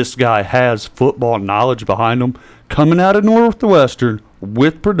that this guy has football knowledge behind him. Coming out of Northwestern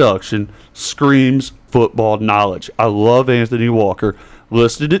with production, screams football knowledge. I love Anthony Walker.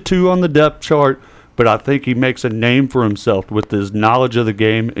 Listed at 2 on the depth chart, but I think he makes a name for himself with his knowledge of the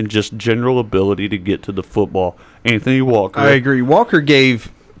game and just general ability to get to the football. Anthony Walker. I agree. Walker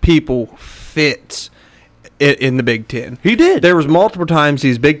gave people fits in the Big Ten. He did. There was multiple times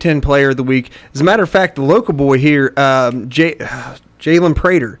he's Big Ten Player of the Week. As a matter of fact, the local boy here, Jalen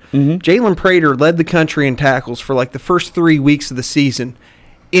Prater. Mm-hmm. Jalen Prater led the country in tackles for like the first 3 weeks of the season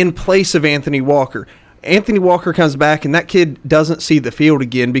in place of Anthony Walker. Anthony Walker comes back, and that kid doesn't see the field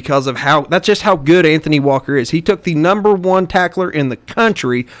again because of that's just how good Anthony Walker is. He took the number 1 tackler in the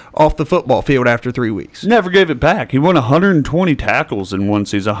country off the football field after 3 weeks. Never gave it back. He won 120 tackles in one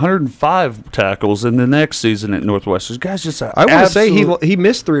season, 105 tackles in the next season at Northwestern. Guy's just I want to say he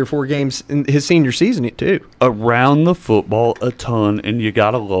missed 3 or 4 games in his senior season, too. Around the football a ton, and you got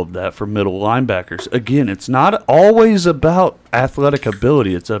to love that for middle linebackers. Again, it's not always about athletic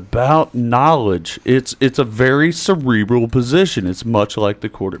ability. It's about knowledge. It's a very cerebral position. It's much like the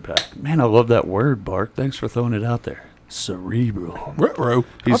quarterback. Man, I love that word, Bark. Thanks for throwing it out there. Cerebral. Ruh-roh.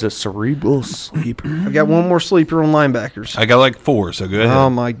 He's a cerebral sleeper. I got one more sleeper on linebackers. I got like 4, so go ahead. Oh,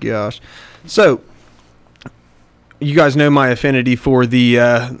 my gosh. So, you guys know my affinity for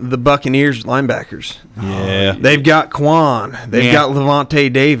the Buccaneers linebackers. Yeah. They've got Quan. They've got Levante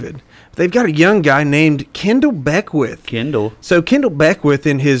David. They've got a young guy named Kendall Beckwith. So Kendall Beckwith,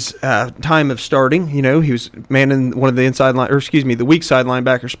 in his time of starting, he was manning one of the the weak side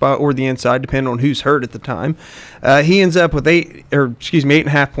linebacker spot or the inside, depending on who's hurt at the time. He ends up with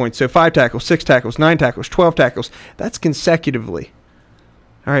 8.5 points. So 5 tackles, 6 tackles, 9 tackles, 12 tackles. That's consecutively.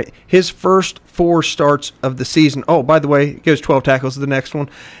 All right. His first 4 starts of the season. Oh, by the way, it goes 12 tackles to the next one.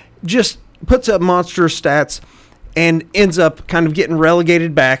 Just puts up monstrous stats and ends up kind of getting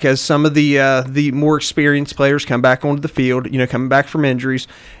relegated back as some of the more experienced players come back onto the field, coming back from injuries.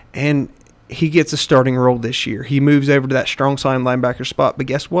 And he gets a starting role this year. He moves over to that strong side linebacker spot. But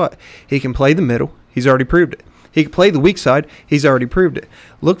guess what? He can play the middle. He's already proved it. He can play the weak side. He's already proved it.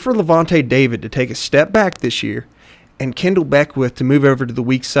 Look for Levante David to take a step back this year and Kendall Beckwith to move over to the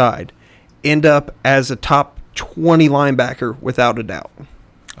weak side. End up as a top 20 linebacker without a doubt.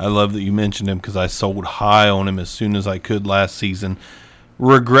 I love that you mentioned him because I sold high on him as soon as I could last season.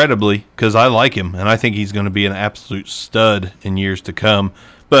 Regrettably, because I like him, and I think he's going to be an absolute stud in years to come.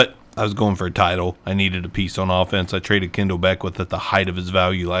 But I was going for a title. I needed a piece on offense. I traded Kendall Beckwith at the height of his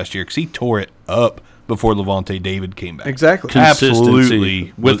value last year because he tore it up before Levante David came back. Exactly.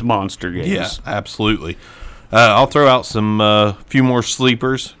 Absolutely. With monster games. Yeah, absolutely. I'll throw out some few more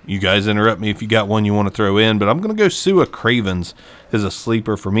sleepers. You guys interrupt me if you got one you want to throw in, but I'm going to go Sua Cravens as a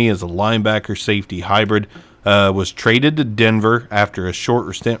sleeper for me as a linebacker safety hybrid. Was traded to Denver after a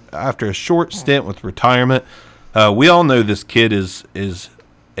short stint with retirement. We all know this kid is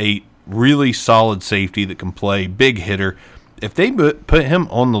a really solid safety that can play, big hitter. If they put him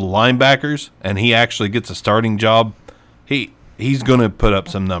on the linebackers and he actually gets a starting job, he's going to put up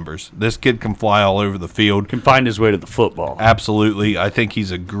some numbers. This kid can fly all over the field. Can find his way to the football. Absolutely. I think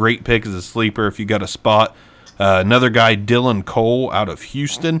he's a great pick as a sleeper if you got a spot. Another guy, Dylan Cole out of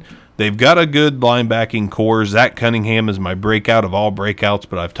Houston. They've got a good linebacking core. Zach Cunningham is my breakout of all breakouts,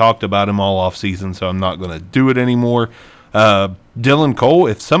 but I've talked about him all offseason, so I'm not going to do it anymore. Dylan Cole,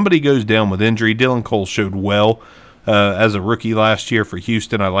 if somebody goes down with injury, Dylan Cole showed well as a rookie last year for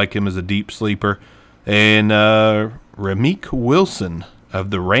Houston. I like him as a deep sleeper. And Ramik Wilson of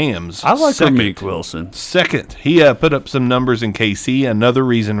the Rams. I like Ramik Wilson. Second. He put up some numbers in KC. Another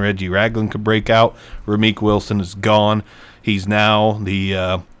reason Reggie Ragland could break out. Ramik Wilson is gone. He's now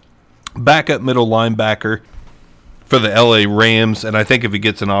the backup middle linebacker for the LA Rams, and I think if he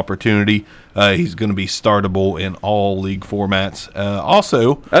gets an opportunity, he's going to be startable in all league formats.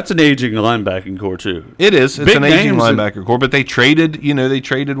 Also, that's an aging linebacking core too. It is. It's an aging linebacker core, but they traded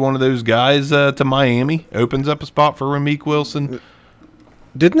one of those guys to Miami. Opens up a spot for Ramik Wilson.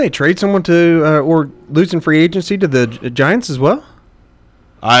 Didn't they trade someone to or lose in free agency to the Giants as well?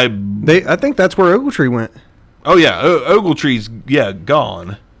 I think that's where Ogletree went. Oh yeah, Ogletree's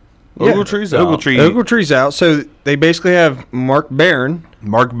gone. Ogletree's out. Ogletree's out. So they basically have Mark Barron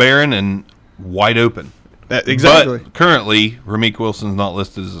and wide open. Exactly. But currently, Ramik Wilson's not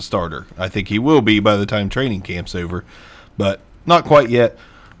listed as a starter. I think he will be by the time training camp's over, but not quite yet.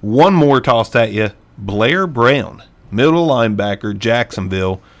 One more tossed at you. Blair Brown, middle linebacker,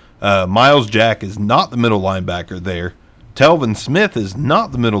 Jacksonville. Miles Jack is not the middle linebacker there. Telvin Smith is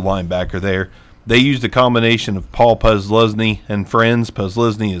not the middle linebacker there. They used a combination of Paul Puslesny and friends.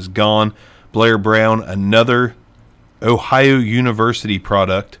 Puslesny is gone. Blair Brown, another Ohio University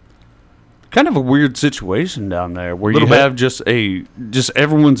product. Kind of a weird situation down there where you have just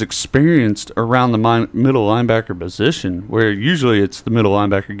everyone's experienced around the middle linebacker position, where usually it's the middle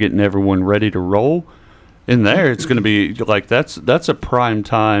linebacker getting everyone ready to roll. In there, it's going to be like that's a prime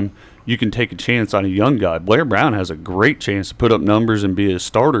time. You can take a chance on a young guy. Blair Brown has a great chance to put up numbers and be a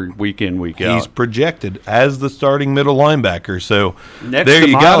starter week in, week out. He's projected as the starting middle linebacker. So next there to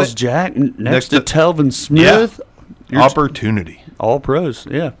you Miles got it. Jack, next to Telvin Smith. Yeah. Opportunity. All pros,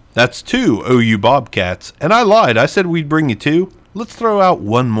 yeah. That's 2 OU Bobcats. And I lied. I said we'd bring you 2. Let's throw out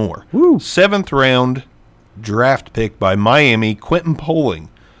one more. Woo. 7th round draft pick by Miami, Quentin Poling.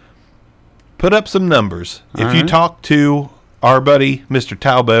 Put up some numbers. If you talk to our buddy, Mr.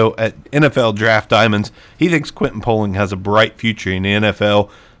 Talbot at NFL Draft Diamonds, he thinks Quentin Poling has a bright future in the NFL.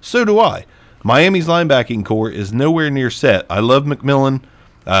 So do I. Miami's linebacking core is nowhere near set. I love McMillan.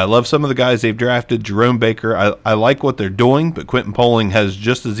 I love some of the guys they've drafted. Jerome Baker. I like what they're doing, but Quentin Poling has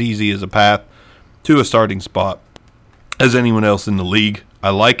just as easy as a path to a starting spot as anyone else in the league. I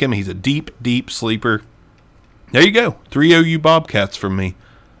like him. He's a deep, deep sleeper. There you go. 3 OU Bobcats from me.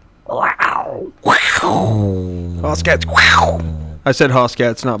 Wow. Hosscats. Wow. I said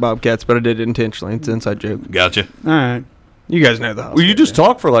Hosscats, not Bobcats, but I did it intentionally. It's an inside joke. Gotcha. All right. You guys know the Hosscats. Well, you just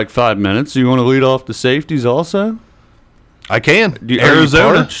talked for like 5 minutes. You want to lead off the safeties also? I can.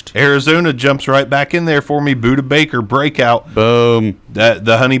 Arizona jumps right back in there for me. Buda Baker breakout. Boom.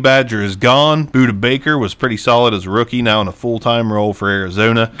 The Honey Badger is gone. Buda Baker was pretty solid as a rookie, now in a full-time role for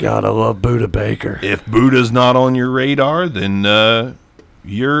Arizona. Gotta love Buda Baker. If Buda's not on your radar, then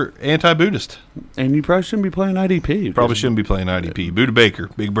you're anti-Buddhist. And you probably shouldn't be playing IDP. Probably shouldn't be playing IDP. Buda Baker,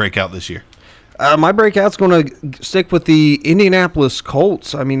 big breakout this year. My breakout's going to stick with the Indianapolis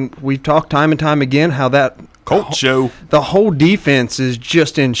Colts. I mean, we've talked time and time again how that Colt show. The whole defense is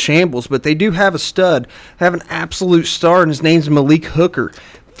just in shambles, but they do have a stud, have an absolute star, and his name's Malik Hooker.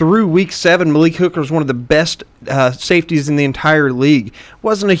 Through week 7, Malik Hooker was one of the best safeties in the entire league.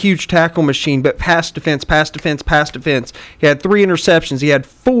 Wasn't a huge tackle machine, but pass defense. He had 3 interceptions. He had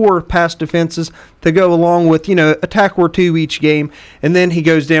 4 pass defenses to go along with, a tackle or 2 each game. And then he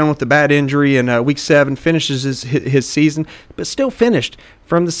goes down with a bad injury in week 7, finishes his season, but still finished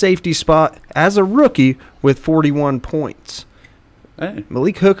from the safety spot as a rookie with 41 points. Hey.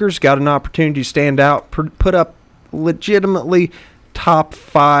 Malik Hooker's got an opportunity to stand out, put up legitimately top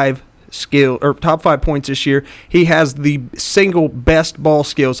 5 points this year. He has the single best ball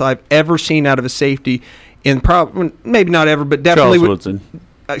skills I've ever seen out of a safety in maybe not ever, but definitely Charles Woodson.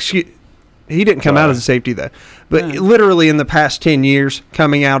 He didn't come out as a safety though. But literally in the past 10 years,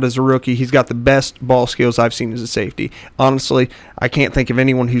 coming out as a rookie, he's got the best ball skills I've seen as a safety. Honestly, I can't think of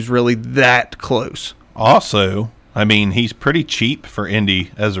anyone who's really that close. Also, I mean, he's pretty cheap for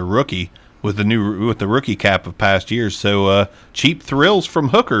Indy as a rookie. With the rookie cap of past years, so cheap thrills from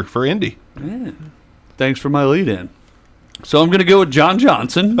Hooker for Indy. Yeah. Thanks for my lead-in. So I'm going to go with John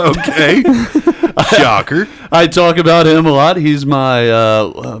Johnson. Okay, shocker. I talk about him a lot. He's my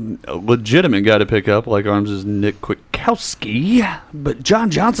legitimate guy to pick up, like Arms' Nick Kwiatkowski. But John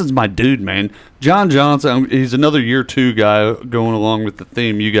Johnson's my dude, man. John Johnson, he's another year 2 guy going along with the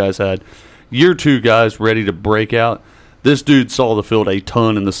theme you guys had. Year 2 guys ready to break out. This dude saw the field a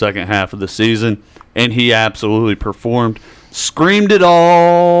ton in the second half of the season, and he absolutely performed. Screamed it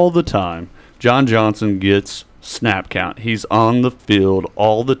all the time. John Johnson gets snap count. He's on the field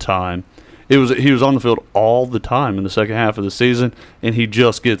all the time. He was on the field all the time in the second half of the season, and he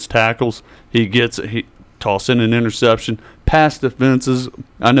just gets tackles. He toss in an interception, pass defenses.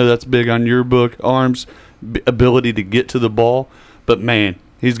 I know that's big on your book, Arms, ability to get to the ball. But, man,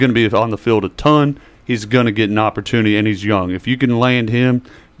 he's going to be on the field a ton. He's going to get an opportunity, and he's young. If you can land him,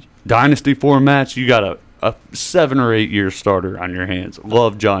 dynasty formats, you got a 7 or 8 year starter on your hands.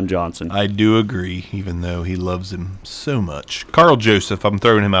 Love John Johnson. I do agree, even though he loves him so much. Carl Joseph, I'm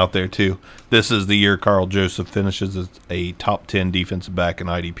throwing him out there too. This is the year Carl Joseph finishes as a top 10 defensive back in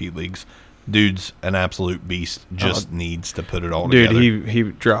IDP leagues. Dude's an absolute beast. Just needs to put it all together. Dude, he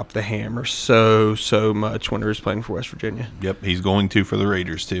dropped the hammer so much when he was playing for West Virginia. Yep, he's going to for the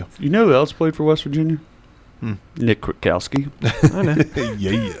Raiders too. You know who else played for West Virginia? Nick Kwiatkowski. I know.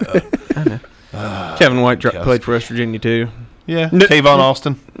 Yeah. I know. Kevin White played for West Virginia too. Yeah. Tavon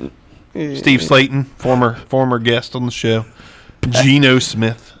Austin. Steve Slayton, former guest on the show. Geno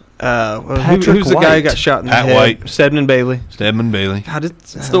Smith. Who's the guy who got shot in the head? White. Stedman Bailey. God,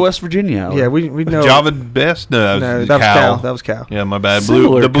 It's the West Virginia hour. Yeah, we know. Javid Best? No, that was Cal. That was Cal. Yeah, my bad.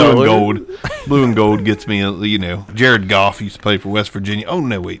 Similar The blue color. and gold. Blue and gold gets me, Jared Goff used to play for West Virginia. Oh,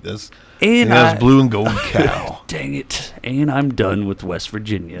 no, wait. That's blue and gold Cal. Dang it. And I'm done with West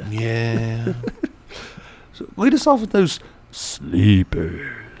Virginia. Yeah. So lead us off with those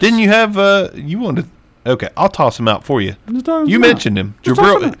sleepers. Didn't you have, you wanted to, okay, I'll toss him out for you. You mentioned him.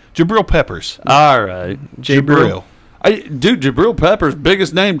 Jabril Peppers. All right. Jabril. Jabril Peppers,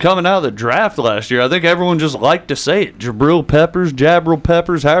 biggest name coming out of the draft last year. I think everyone just liked to say it. Jabril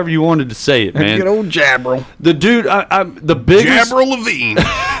Peppers, however you wanted to say it, man. Good old Jabril. The dude, the biggest... Jabril Levine.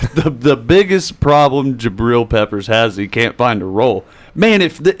 the biggest problem Jabril Peppers has is he can't find a role. Man,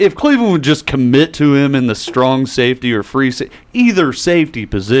 if Cleveland would just commit to him in the strong safety or free either safety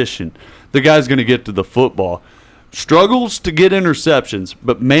position, the guy's going to get to the football. Struggles to get interceptions,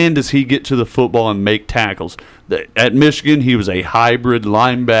 but man, does he get to the football and make tackles. At Michigan, he was a hybrid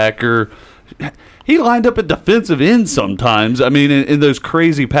linebacker. He lined up at defensive end sometimes. I mean, in those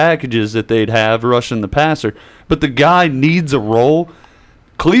crazy packages that they'd have rushing the passer. But the guy needs a role.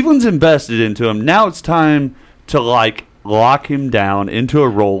 Cleveland's invested into him. Now it's time to, lock him down into a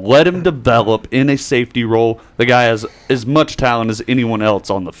role. Let him develop in a safety role. The guy has as much talent as anyone else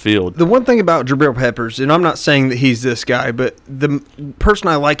on the field. The one thing about Jabril Peppers, and I'm not saying that he's this guy, but the person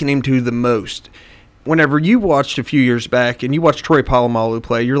I liken him to the most, whenever you watched a few years back and you watched Troy Polamalu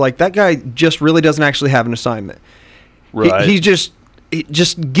play, you're like, that guy just really doesn't actually have an assignment. Right. He just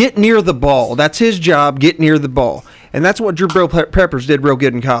get near the ball. That's his job, get near the ball. And that's what Jabril Peppers did real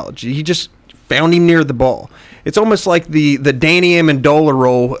good in college. He just found him near the ball. It's almost like the Danny Amendola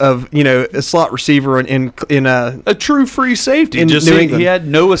role of a slot receiver in a true free safety. In just New England. He had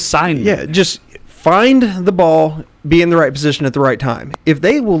no assignment. Yeah, just find the ball, be in the right position at the right time. If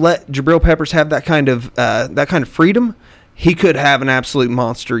they will let Jabril Peppers have that kind of freedom, he could have an absolute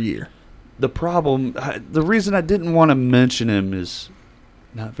monster year. The problem, the reason I didn't want to mention him is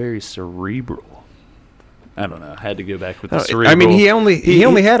not very cerebral. I don't know. I had to go back with the cerebral. I mean, he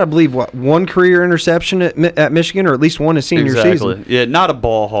only had, I believe, one career interception at Michigan, or at least one his senior season. Yeah, not a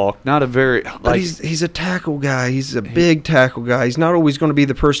ball hawk, not a very. But he's a tackle guy. He's a big tackle guy. He's not always going to be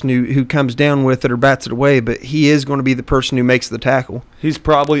the person who comes down with it or bats it away, but he is going to be the person who makes the tackle. He's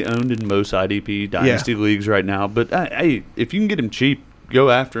probably owned in most IDP dynasty leagues right now. But hey, if you can get him cheap, go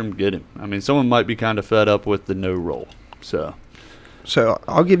after him, get him. I mean, someone might be kind of fed up with the no roll. So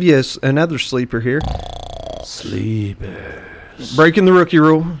I'll give you another sleeper here. Sleepers. Breaking the rookie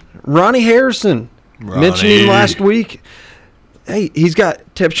rule. Ronnie Harrison. Mentioned him last week. Hey, he's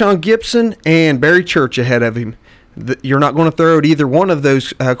got Tepshawn Gibson and Barry Church ahead of him. You're not going to throw at either one of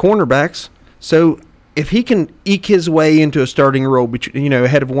those cornerbacks. So if he can eke his way into a starting role,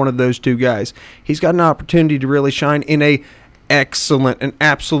 ahead of one of those two guys, he's got an opportunity to really shine in an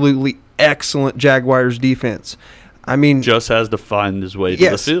absolutely excellent Jaguars defense. I mean, just has to find his way to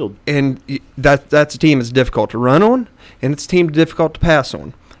the field. And that's a team that's difficult to run on, and it's a team difficult to pass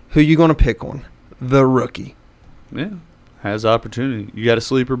on. Who you going to pick on? The rookie. Yeah, has opportunity. You got a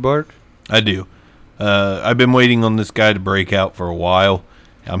sleeper, Bark? I do. I've been waiting on this guy to break out for a while.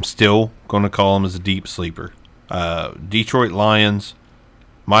 I'm still going to call him as a deep sleeper. Detroit Lions,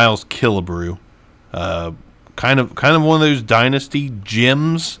 Miles Killebrew. Kind of one of those dynasty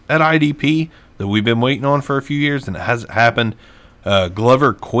gems at IDP that we've been waiting on for a few years, and it hasn't happened.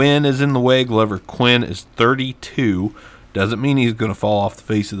 Glover Quinn is in the way. Glover Quinn is 32. Doesn't mean he's going to fall off the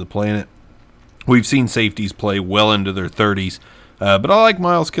face of the planet. We've seen safeties play well into their 30s. But I like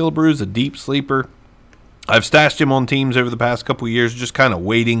Miles Killebrew as a deep sleeper. I've stashed him on teams over the past couple of years, just kind of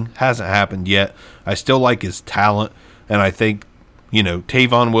waiting. Hasn't happened yet. I still like his talent, and I think,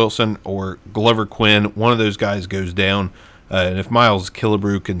 Tavon Wilson or Glover Quinn, one of those guys goes down. And if Miles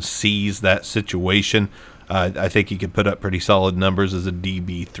Killebrew can seize that situation, I think he could put up pretty solid numbers as a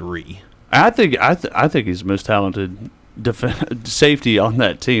DB3. I think he's the most talented safety on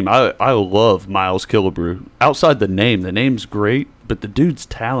that team. I love Miles Killebrew. Outside the name's great, but the dude's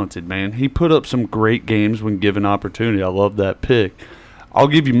talented, man. He put up some great games when given opportunity. I love that pick. I'll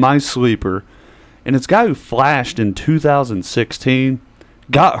give you my sleeper, and it's a guy who flashed in 2016,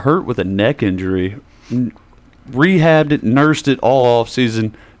 got hurt with a neck injury, rehabbed it, nursed it all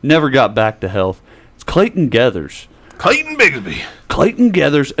offseason, never got back to health. It's Clayton Geathers. Clayton Bigsby. Clayton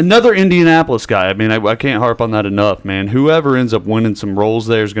Geathers, another Indianapolis guy. I mean, I can't harp on that enough, man. Whoever ends up winning some roles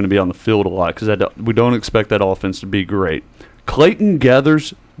there is going to be on the field a lot because we don't expect that offense to be great. Clayton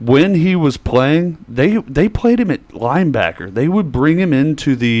Geathers, when he was playing, they played him at linebacker. They would bring him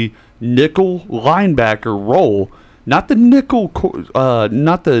into the nickel linebacker role, not the nickel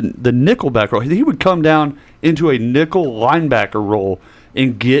nickelback role. He would come down into a nickel linebacker role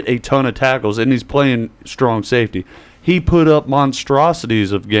and get a ton of tackles, and he's playing strong safety. He put up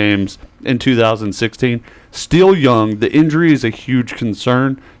monstrosities of games in 2016. Still young. The injury is a huge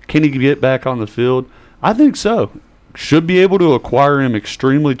concern. Can he get back on the field? I think so. Should be able to acquire him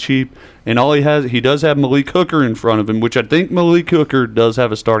extremely cheap. And he does have Malik Hooker in front of him, which I think Malik Hooker does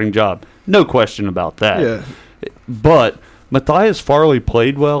have a starting job. No question about that. Yeah. But Matthias Farley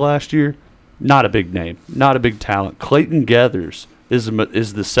played well last year. Not a big name. Not a big talent. Clayton Geathers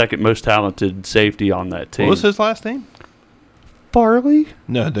is the second most talented safety on that team. What was his last name? Farley?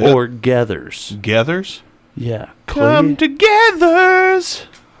 No, or Geathers. Geathers? Yeah. Come togethers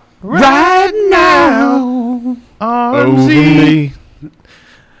right now. Over me.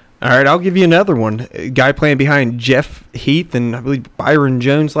 All right, I'll give you another one. A guy playing behind Jeff Heath and I believe Byron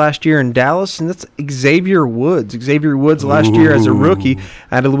Jones last year in Dallas, and that's Xavier Woods. Xavier Woods last year as a rookie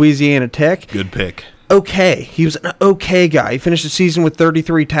out of Louisiana Tech. Good pick. Okay. He was an okay guy. He finished the season with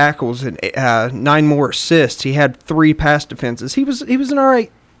 33 tackles and 9 more assists. He had 3 pass defenses. He was an all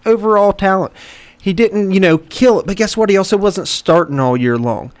right overall talent. He didn't, kill it, but guess what? He also wasn't starting all year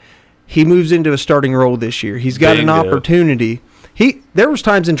long. He moves into a starting role this year. He's got an opportunity. There was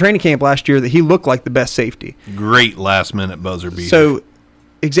times in training camp last year that he looked like the best safety. Great last-minute buzzer beater. So,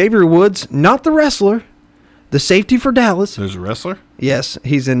 Xavier Woods, not the wrestler, the safety for Dallas. There's a wrestler? Yes,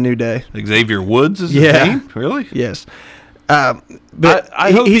 he's in New Day. Xavier Woods is his name? Really? Yes. But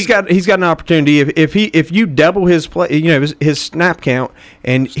I hope he's got an opportunity if you double his play, his snap count,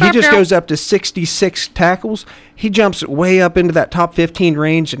 and he just goes up to 66 tackles. He jumps way up into that top 15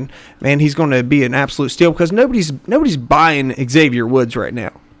 range, and man, he's going to be an absolute steal because nobody's buying Xavier Woods right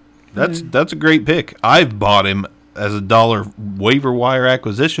now. That's a great pick. I've bought him as a $1 waiver wire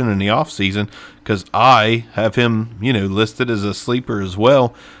acquisition in the offseason because I have him, listed as a sleeper as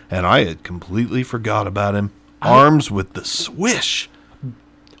well, and I had completely forgot about him. Arms with the swish.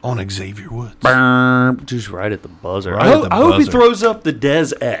 on Xavier Woods. Just right at the buzzer. Right I at the hope he buzzer. throws up the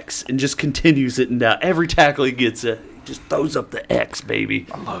Des X and just continues it down. Every tackle he gets, he just throws up the X, baby.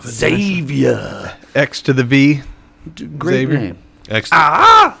 I love it. Xavier. X to the V. Great Xavier. name.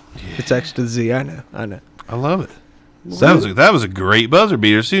 It's X to the Z. I know. I love it. So that was a great buzzer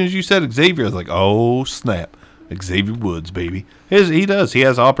beater. As soon as you said Xavier, I was like, oh, snap. Xavier Woods, baby. He does. He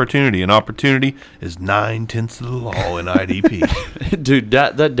has opportunity, and opportunity is 9/10 of the law in IDP. Dude,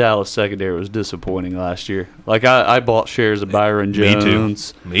 that Dallas secondary was disappointing last year. Like, I bought shares of Byron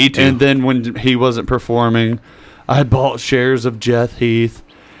Jones. Me too. And then when he wasn't performing, I bought shares of Jeff Heath,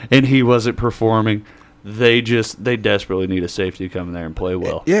 and he wasn't performing. They desperately need a safety to come in there and play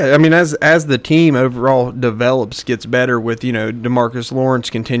well. Yeah, I mean, as the team overall develops, gets better with, DeMarcus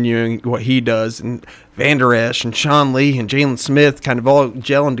Lawrence continuing what he does, and Van Der Esch and Sean Lee and Jalen Smith kind of all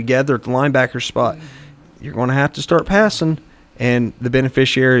gelling together at the linebacker spot, you're going to have to start passing, and the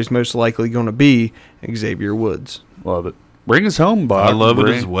beneficiary is most likely going to be Xavier Woods. Love it. Bring us home, Bob. I love it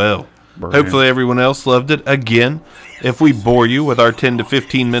as well. Hopefully everyone else loved it. Again, if we bore you with our 10 to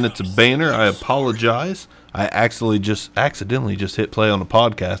 15 minutes of banner, I apologize. I accidentally just hit play on the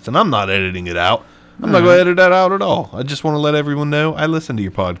podcast, and I'm not editing it out. I'm not going to edit that out at all. I just want to let everyone know I listen to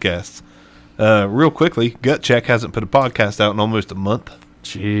your podcasts. Real quickly, Gut Check hasn't put a podcast out in almost a month.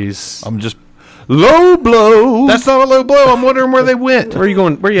 Jeez. I'm just... Low blow. That's not a low blow. I'm wondering where they went. Where are you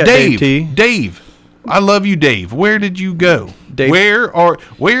going? Where you at, Dave T? Dave. I love you, Dave. Where did you go? Dave.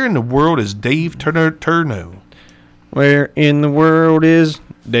 Where in the world is Dave Turno? Where in the world is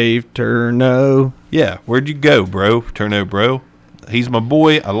Dave Turno? Yeah, where'd you go, bro? Turno, bro. He's my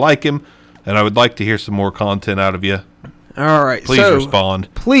boy. I like him, and I would like to hear some more content out of you. All right. Please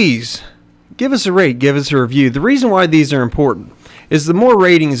respond. Please give us a rate. Give us a review. The reason why these are important is the more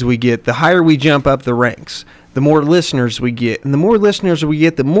ratings we get, the higher we jump up the ranks. The more listeners we get. And the more listeners we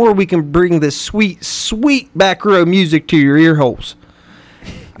get, the more we can bring this sweet, sweet back row music to your ear holes.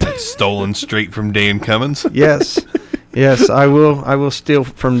 That's stolen straight from Dan Cummins. Yes. Yes, I will steal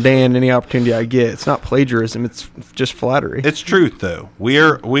from Dan any opportunity I get. It's not plagiarism, it's just flattery. It's truth, though. We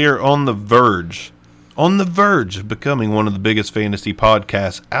are on the verge of becoming one of the biggest fantasy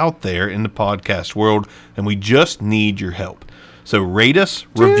podcasts out there in the podcast world, and we just need your help. So rate us,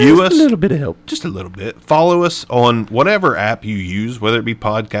 review us. Just a little bit of help. Just a little bit. Follow us on whatever app you use, whether it be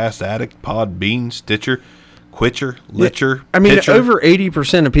Podcast Addict, Podbean, Stitcher, Quitcher, Litcher, I mean, Pitcher. over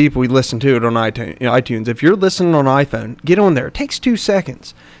 80% of people, we listen to it on iTunes. If you're listening on iPhone, get on there. It takes 2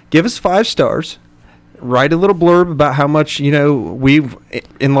 seconds. Give us 5 stars. Write a little blurb about how much, we've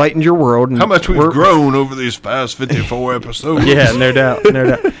enlightened your world. And how much we've grown over these past 54 episodes. Yeah, no doubt.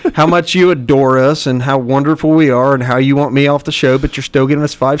 How much you adore us and how wonderful we are and how you want me off the show, but you're still giving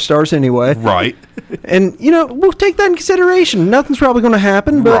us 5 stars anyway. Right. And, we'll take that in consideration. Nothing's probably going to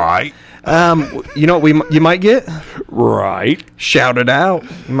happen, but... Right. You know what you might get? Right. Shout it out.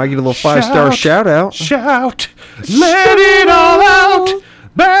 You might get a little 5-star shout out. Shout. Let it all out.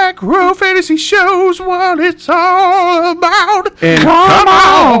 Back Row Fantasy shows what it's all about. And come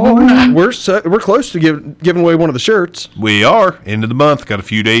on. We're close to giving away one of the shirts. We are. End of the month. Got a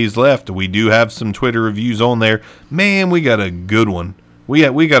few days left. We do have some Twitter reviews on there. Man, we got a good one. We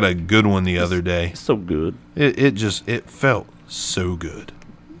got a good one the other day. So good. It felt so good.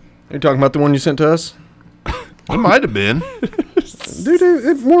 Are you talking about the one you sent to us? It might have been. Dude,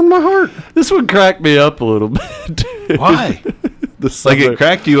 it warmed my heart. This one cracked me up a little bit. Dude. Why? Like it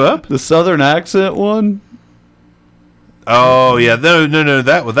cracked you up? The Southern accent one? Oh, yeah. No.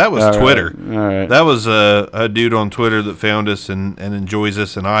 That was All Twitter. Right. All right. That was a dude on Twitter that found us and enjoys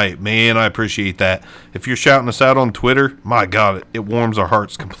us, and I appreciate that. If you're shouting us out on Twitter, my God, it warms our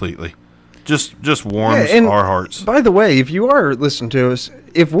hearts completely. Just warms our hearts. By the way, if you are listening to us,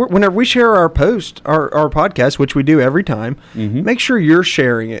 whenever we share our post, our podcast, which we do every time, make sure you're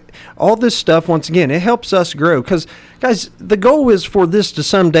sharing it. All this stuff, once again, it helps us grow. Because, guys, the goal is for this to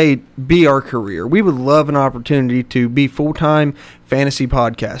someday be our career. We would love an opportunity to be full-time fantasy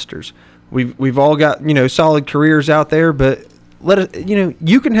podcasters. We've all got solid careers out there, but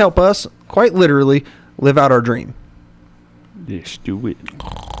you can help us quite literally live out our dream. Yes, do it.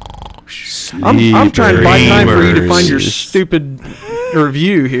 I'm trying to buy time for you to find your stupid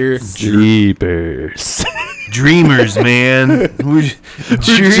review here. Jeepers. Dreamers, man.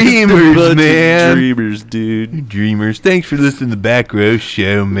 Dreamers, man. Dreamers, dude. Dreamers. Thanks for listening to the Back Row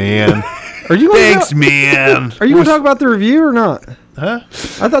Show, man. Are you? Thanks, man. Are you going to talk about the review or not? Huh?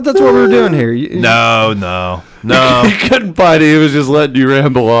 I thought that's what we were doing here. No. He couldn't find it. He was just letting you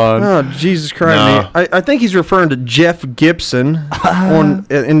ramble on. Oh, Jesus Christ. No. I think he's referring to Jeff Gibson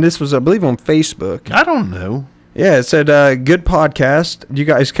and this was, I believe, on Facebook. I don't know. Yeah, it said, good podcast. You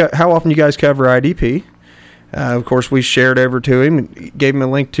guys, how often you guys cover IDP? Of course, we shared over to him, gave him a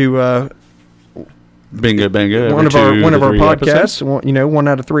link to Bingo Bango. one of our podcasts. One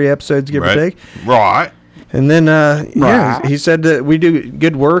out of 3 episodes, give or take. Right. And then, yeah, he said that we do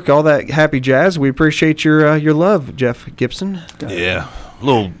good work, all that happy jazz. We appreciate your love, Jeff Gibson. Yeah.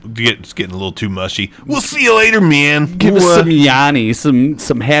 It's getting a little too mushy. We'll see you later, man. Give us some Yanni, some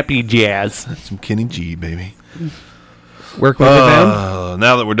happy jazz. Some Kenny G, baby. Where can we get down?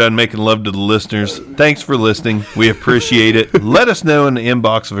 Now that we're done making love to the listeners, thanks for listening. We appreciate it. Let us know in the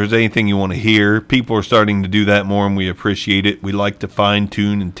inbox if there's anything you want to hear. People are starting to do that more, and we appreciate it. We like to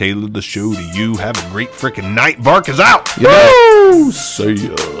fine-tune and tailor the show to you. Have a great freaking night. Bark is out. Woo! See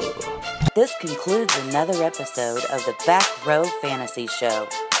ya. This concludes another episode of the Back Row Fantasy Show.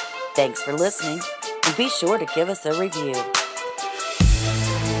 Thanks for listening, and be sure to give us a review.